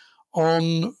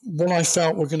 on what I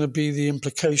felt were going to be the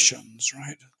implications,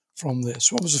 right, from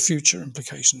this. What was the future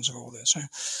implications of all this?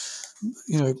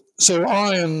 So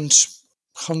I and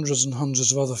hundreds and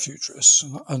hundreds of other futurists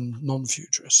and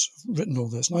non-futurists have written all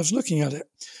this. And I was looking at it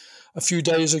a few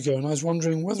days ago and I was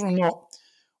wondering whether or not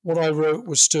what I wrote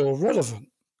was still relevant.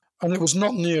 And it was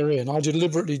not near in. I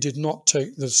deliberately did not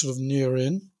take the sort of near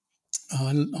in.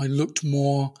 I looked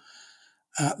more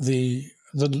at the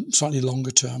slightly longer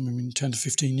term, 10 to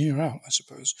 15 year out, I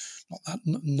suppose,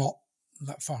 not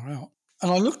that far out.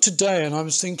 And I looked today and I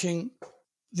was thinking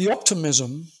the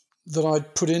optimism that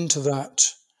I'd put into that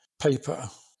paper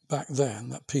back then,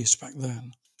 that piece back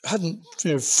then, hadn't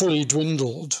fully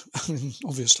dwindled.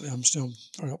 Obviously, I'm still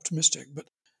very optimistic, but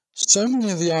so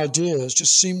many of the ideas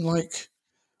just seemed like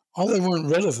either they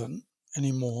weren't relevant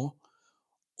anymore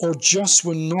or just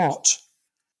were not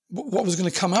what was going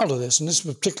to come out of this. And this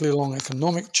was particularly along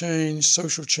economic change,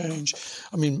 social change.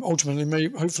 Ultimately,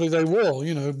 hopefully they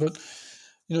will, but,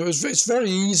 it's very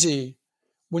easy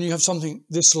when you have something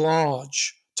this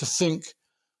large to think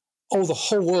oh, the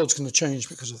whole world's going to change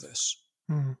because of this.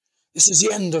 Mm. This is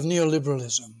the end of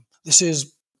neoliberalism. This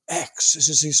is X. This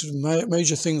is these sort of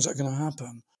major things that are going to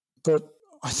happen. But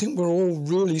I think we're all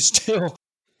really still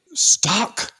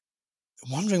stuck,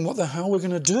 wondering what the hell we're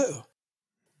going to do.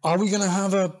 Are we going to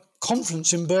have a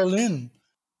conference in Berlin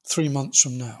 3 months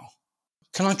from now?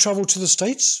 Can I travel to the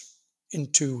States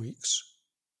in 2 weeks?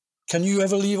 Can you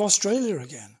ever leave Australia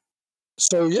again?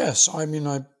 So yes, I mean,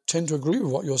 I tend to agree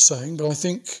with what you're saying, but I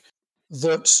think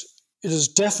that it has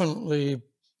definitely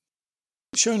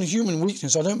shown human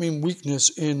weakness. I don't mean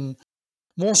weakness in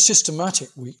more systematic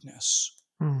weakness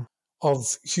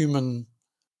of human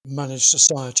managed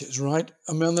societies, right?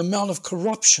 I mean, the amount of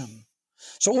corruption.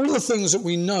 So all of the things that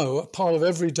we know are part of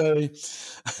everyday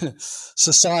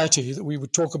society that we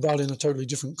would talk about in a totally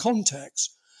different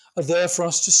context are there for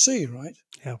us to see, right?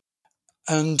 Yeah.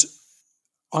 And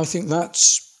I think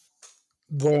that's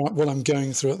what I'm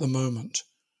going through at the moment,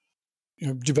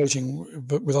 debating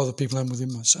with other people and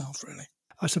within myself, really.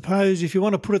 I suppose if you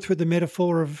want to put it through the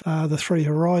metaphor of the three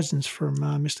horizons from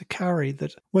Mr. Curry,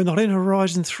 that we're not in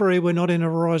Horizon 3, we're not in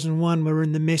Horizon 1, we're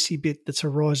in the messy bit that's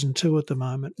Horizon 2 at the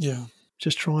moment. Yeah.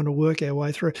 Just trying to work our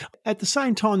way through. At the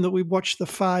same time that we watch the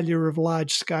failure of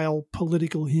large-scale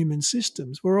political human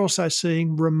systems, we're also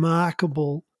seeing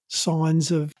remarkable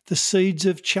signs of the seeds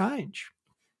of change.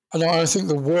 And I think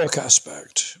the work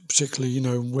aspect, particularly,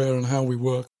 where and how we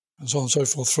work and so on and so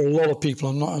forth, for a lot of people,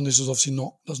 and this is obviously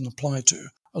doesn't apply to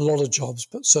a lot of jobs,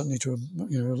 but certainly to a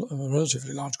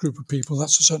relatively large group of people,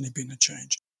 that's certainly been a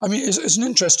change. I mean, it's an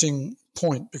interesting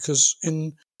point because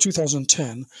in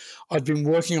 2010, I'd been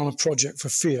working on a project for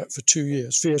Fiat for 2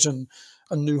 years, Fiat and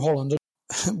New Holland.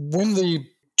 When the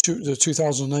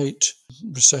 2008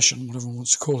 recession, whatever one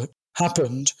wants to call it,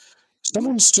 happened,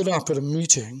 someone stood up at a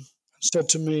meeting and said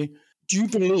to me, do you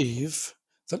believe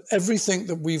that everything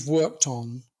that we've worked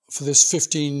on for this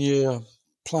 15-year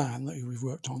plan that we've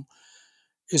worked on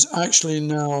is actually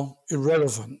now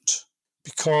irrelevant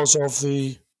because of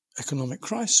the economic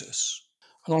crisis?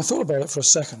 And I thought about it for a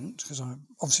second because I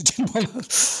obviously didn't want to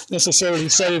necessarily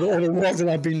say that all the work that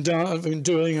I've been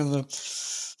doing and the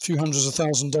few hundreds of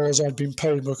 $1,000s I'd been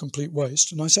paid were a complete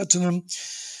waste. And I said to them,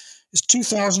 it's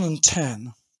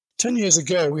 2010. 10 years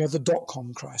ago, we had the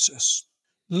dot-com crisis.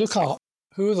 Look up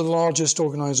who are the largest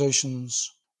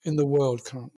organizations in the world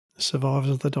currently. Survivors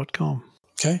of the dot-com.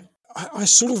 Okay. I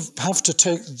sort of have to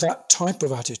take that type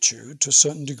of attitude to a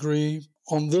certain degree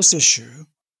on this issue,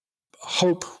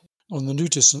 hope on the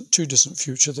too distant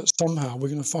future that somehow we're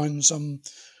going to find some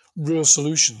real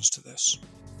solutions to this.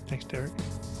 Thanks, Derek.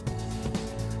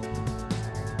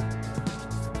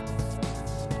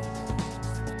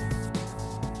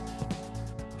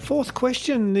 Fourth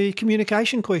question, the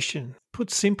communication question. Put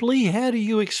simply, how do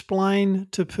you explain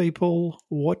to people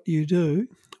what you do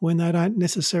when they don't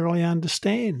necessarily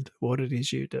understand what it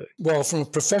is you do? Well, from a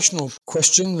professional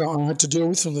question that I had to deal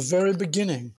with from the very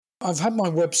beginning, I've had my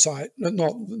website,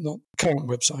 not current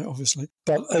website, obviously,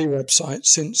 but a website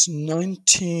since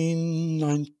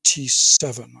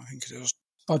 1997, I think it is.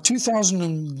 By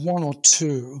 2001 or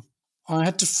 2, I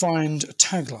had to find a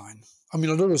tagline. I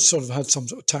mean, I'd always sort of had some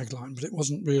sort of tagline, but it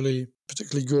wasn't really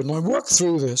particularly good. And I worked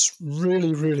through this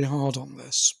really, really hard on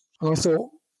this. And I thought,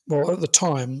 well, at the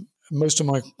time, most of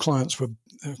my clients were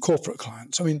corporate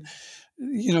clients. I mean,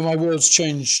 my world's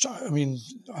changed. I mean,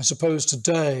 I suppose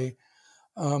today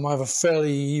I have a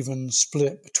fairly even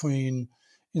split between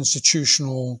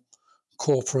institutional,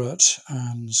 corporate,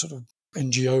 and sort of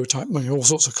NGO type, all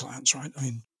sorts of clients, right? I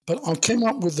mean, but I came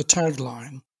up with the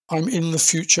tagline, I'm in the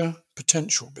future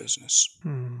potential business.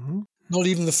 Mm-hmm. Not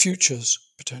even the future's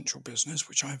potential business,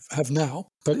 which I have now,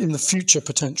 but in the future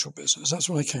potential business. That's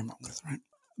what I came up with, right?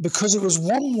 Because it was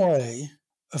one way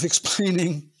of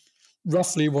explaining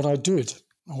roughly what I did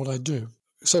or what I do.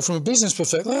 So from a business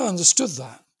perspective, I understood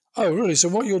that. Oh, really? So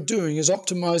what you're doing is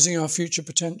optimizing our future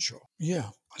potential. Yeah,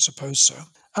 I suppose so.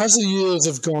 As the years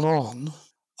have gone on,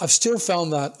 I've still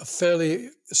found that a fairly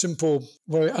simple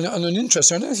way, and an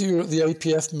interesting. I don't know if you were at the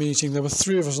APF meeting. There were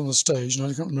 3 of us on the stage, and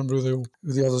I can't remember who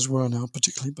the others were now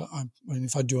particularly, but I mean,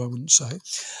 if I do, I wouldn't say.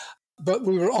 But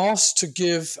we were asked to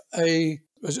give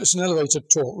it's an elevator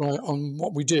talk, right, on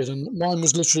what we did, and mine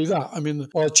was literally that. I mean,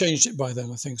 I changed it by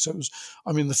then, I think. So it was,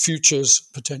 the future's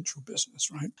potential business,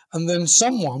 right? And then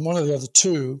one of the other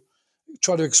 2,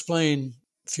 tried to explain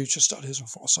future studies or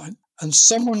foresight, and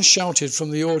someone shouted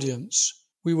from the audience,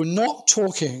 we were not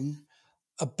talking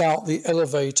about the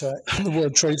elevator and the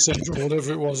World Trade Center or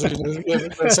whatever it was,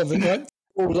 or something, right?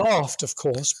 All laughed, of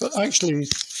course, but actually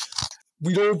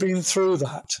we'd all been through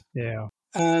that. Yeah.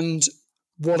 And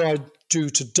what I do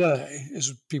today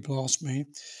is, people ask me,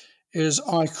 is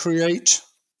I create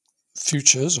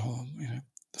futures, or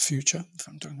the future, if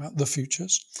I'm talking about the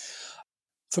futures,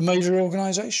 for major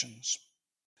organizations.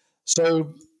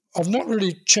 So I've not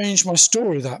really changed my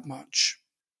story that much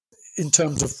in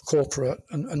terms of corporate,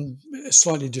 and it's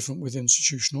slightly different with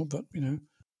institutional, but,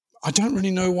 I don't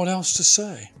really know what else to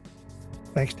say.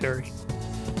 Thanks, Terry.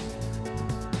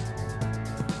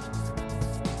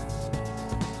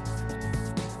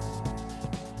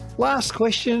 Last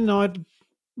question.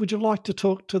 Would you like to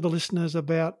talk to the listeners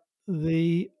about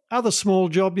the other small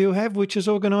job you have, which is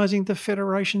organising the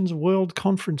Federation's World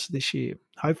Conference this year?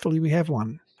 Hopefully we have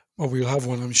one. Well, we'll have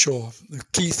one, I'm sure. The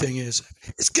key thing is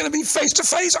it's going to be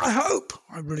face-to-face, I hope.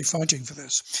 I'm really fighting for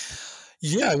this.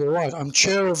 Yeah, you're right. I'm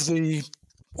chair of the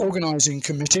organising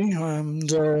committee and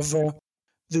of the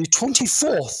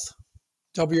 24th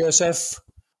WSF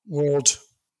World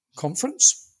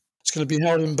Conference. It's going to be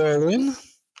held in Berlin,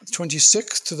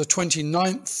 26th to the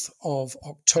 29th of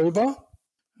October.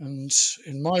 And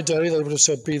in my day, they would have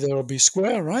said be there or be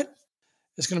square, right?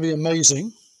 It's going to be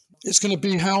amazing. It's going to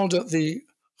be held at the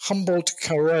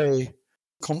Humboldt-Carré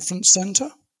Conference Center,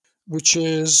 which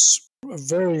is a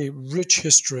very rich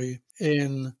history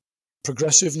in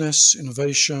progressiveness,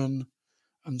 innovation,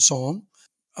 and so on.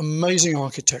 Amazing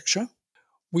architecture.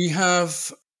 We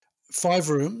have 5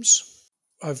 rooms.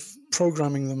 I'm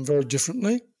programming them very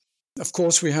differently. Of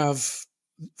course, we have,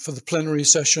 for the plenary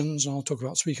sessions, and I'll talk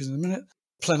about speakers in a minute,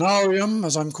 plenarium,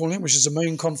 as I'm calling it, which is the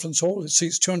main conference hall. It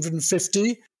seats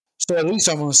 250. So at least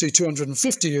I want to see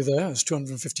 250 of there. It's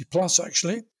 250 plus,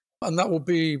 actually. And that will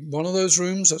be one of those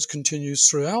rooms that continues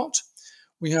throughout.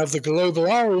 We have the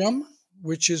Globalarium,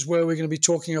 which is where we're going to be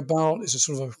talking about, it's a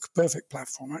sort of a perfect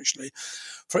platform, actually,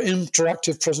 for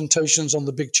interactive presentations on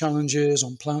the big challenges,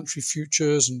 on planetary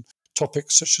futures, and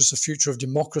topics such as the future of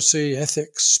democracy,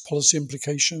 ethics, policy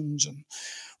implications, and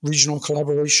regional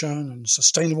collaboration, and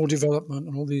sustainable development,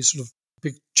 and all these sort of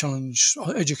big challenge,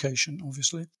 education,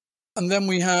 obviously. And then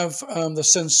we have the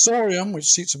Sensorium, which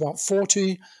seats about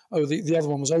 40. Oh, the other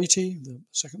one was 80, the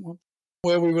second one,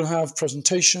 where we will have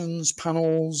presentations,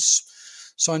 panels,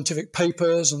 scientific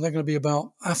papers, and they're going to be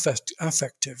about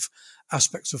affective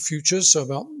aspects of futures, so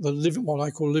about the living, what I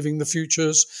call living the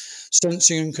futures,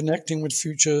 sensing and connecting with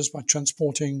futures by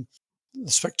transporting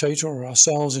the spectator or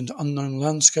ourselves into unknown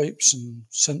landscapes and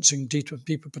sensing deeper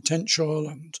potential,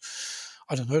 and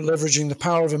leveraging the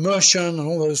power of immersion and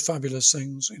all those fabulous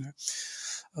things,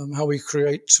 how we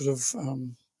create sort of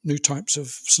new types of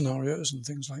scenarios and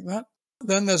things like that.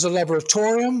 Then there's a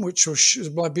laboratorium, which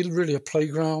will be really a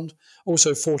playground,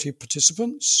 also 40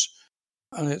 participants.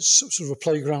 And it's sort of a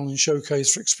playground and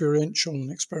showcase for experiential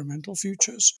and experimental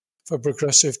futures, for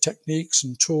progressive techniques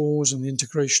and tools and the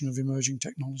integration of emerging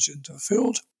technology into the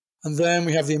field. And then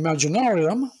we have the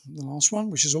Imaginarium, the last one,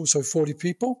 which is also 40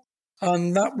 people.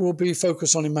 And that will be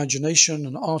focused on imagination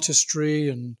and artistry,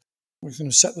 and we're going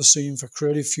to set the scene for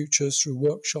creative futures through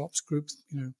workshops,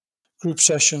 group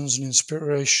sessions and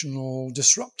inspirational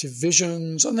disruptive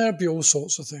visions, and there'll be all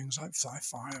sorts of things like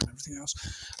sci-fi and everything else.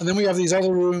 And then we have these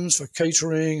other rooms for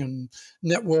catering and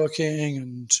networking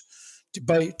and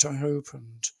debate, I hope,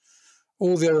 and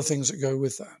all the other things that go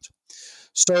with that.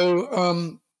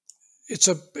 So it's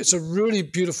a really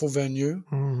beautiful venue.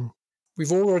 Mm.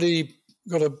 We've already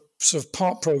got a sort of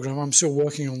part program. I'm still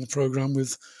working on the program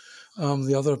with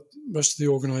the rest of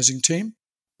the organizing team,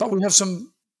 but we have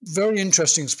some very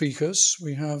interesting speakers.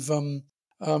 We have,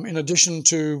 in addition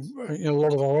to a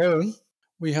lot of our own,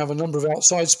 we have a number of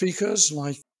outside speakers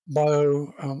like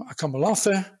Bayo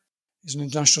Akamalafe. He's an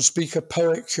international speaker,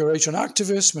 poet, curator, and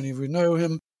activist. Many of you know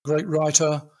him. Great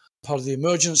writer, part of the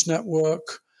Emergence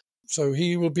Network. So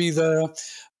he will be there.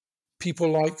 People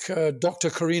like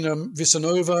Dr. Karina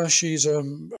Visanova. She's a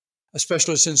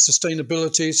specialist in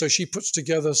sustainability. So she puts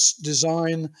together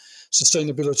design,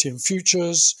 sustainability, and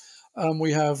futures.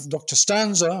 We have Dr.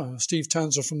 Stanza, Steve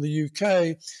Tanza from the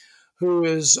UK, who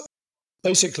is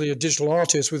basically a digital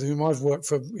artist with whom I've worked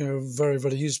for, very,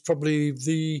 very. He's probably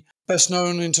the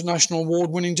best-known international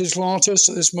award-winning digital artist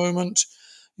at this moment.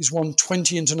 He's won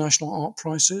 20 international art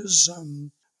prizes,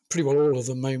 pretty well all of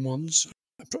the main ones,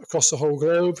 across the whole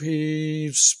globe.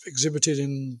 He's exhibited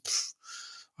in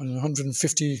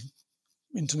 150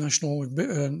 international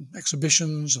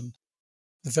exhibitions, and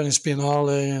the Venice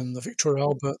Biennale and the Victoria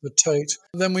Albert, the Tate.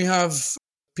 Then we have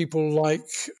people like,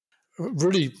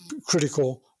 really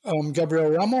critical,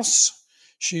 Gabrielle Ramos.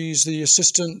 She's the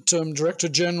Assistant Director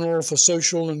General for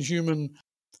Social and Human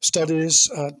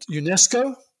Studies at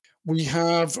UNESCO. We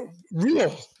have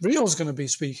Real. Real's going to be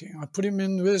speaking. I put him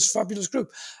in with this fabulous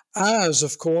group, as,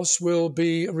 of course, will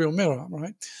be Real Mirror,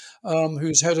 right?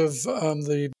 Who's head of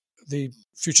the the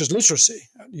Futures Literacy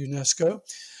at UNESCO.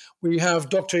 We have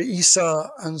Dr.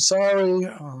 Isa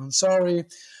Ansari,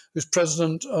 who's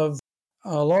president of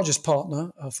our largest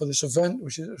partner for this event,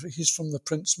 he's from the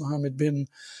Prince Mohammed bin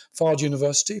Fahd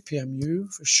University,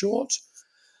 PMU for short.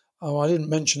 I didn't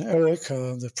mention Eric,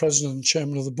 the president and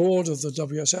chairman of the board of the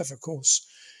WSF, of course.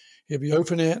 He'll be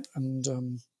opening it,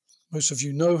 and most of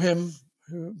you know him,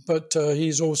 but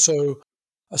he's also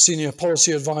a senior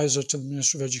policy advisor to the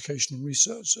Ministry of Education and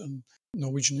Research and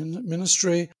Norwegian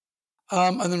Ministry.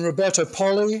 And then Roberto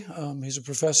Poli, he's a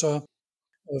professor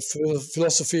of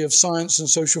philosophy of science and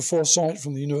social foresight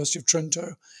from the University of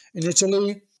Trento in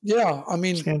Italy. Yeah, I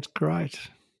mean... Sounds great.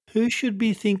 Who should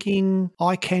be thinking,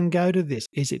 I can go to this?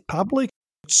 Is it public?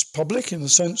 It's public in the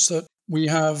sense that we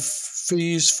have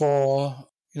fees for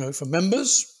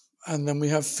members, and then we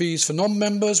have fees for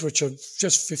non-members, which are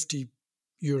just €50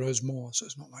 more, so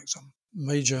it's not like some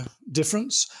major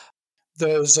difference.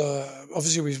 There's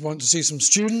obviously we want to see some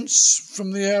students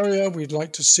from the area. We'd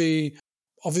like to see,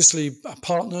 obviously, our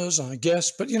partners and our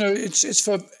guests, but it's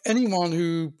for anyone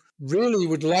who really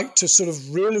would like to sort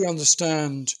of really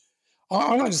understand.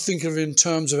 I like to think of it in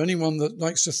terms of anyone that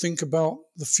likes to think about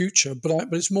the future, but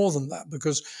it's more than that,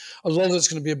 because a lot of it's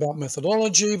going to be about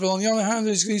methodology. But on the other hand,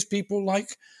 there's these people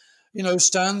like,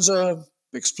 Stanza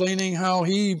explaining how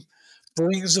he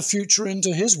brings the future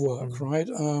into his work, right?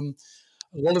 A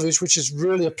lot of it, which is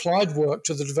really applied work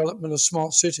to the development of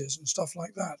smart cities and stuff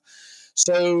like that.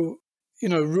 So,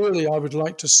 really, I would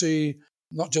like to see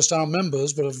not just our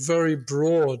members, but a very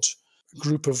broad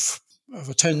group of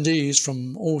attendees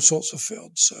from all sorts of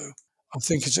fields. So I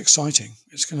think it's exciting.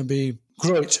 It's going to be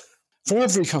great for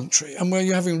every country. And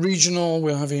we're having regional,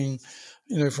 we're having,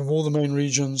 from all the main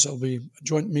regions, there'll be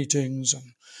joint meetings and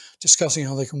discussing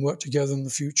how they can work together in the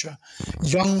future.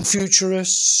 Young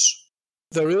futurists.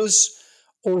 There is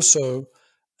also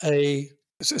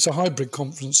it's a hybrid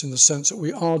conference in the sense that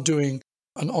we are doing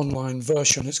an online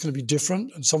version. It's going to be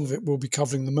different, and some of it will be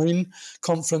covering the main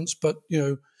conference. But,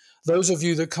 those of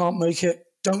you that can't make it,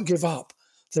 don't give up.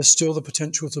 There's still the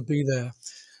potential to be there,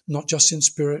 not just in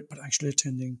spirit, but actually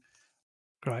attending.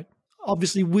 Great.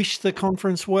 Obviously wish the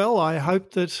conference well. I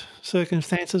hope that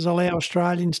circumstances allow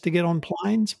Australians to get on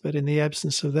planes, but in the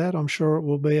absence of that, I'm sure it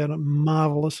will be a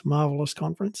marvellous, marvellous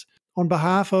conference. On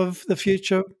behalf of the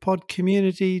Future Pod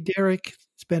community, Derek,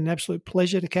 it's been an absolute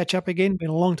pleasure to catch up again. It's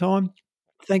been a long time.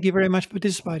 Thank you very much for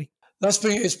participating.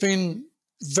 It's been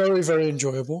very, very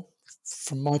enjoyable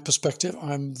from my perspective.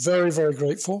 I'm very, very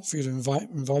grateful for you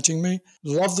inviting me.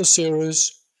 Love the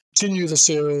series, continue the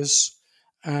series,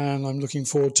 and I'm looking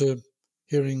forward to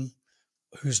hearing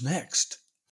who's next.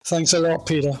 Thanks a lot,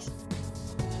 Peter.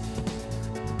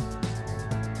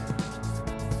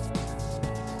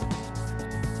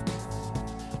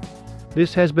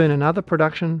 This has been another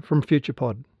production from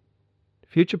FuturePod.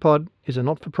 FuturePod is a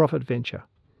not-for-profit venture.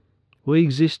 We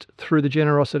exist through the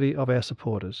generosity of our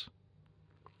supporters.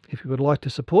 If you would like to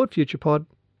support FuturePod,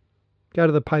 go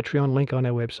to the Patreon link on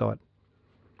our website.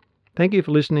 Thank you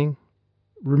for listening.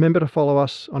 Remember to follow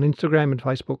us on Instagram and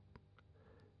Facebook.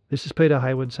 This is Peter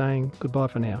Hayward saying goodbye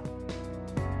for now.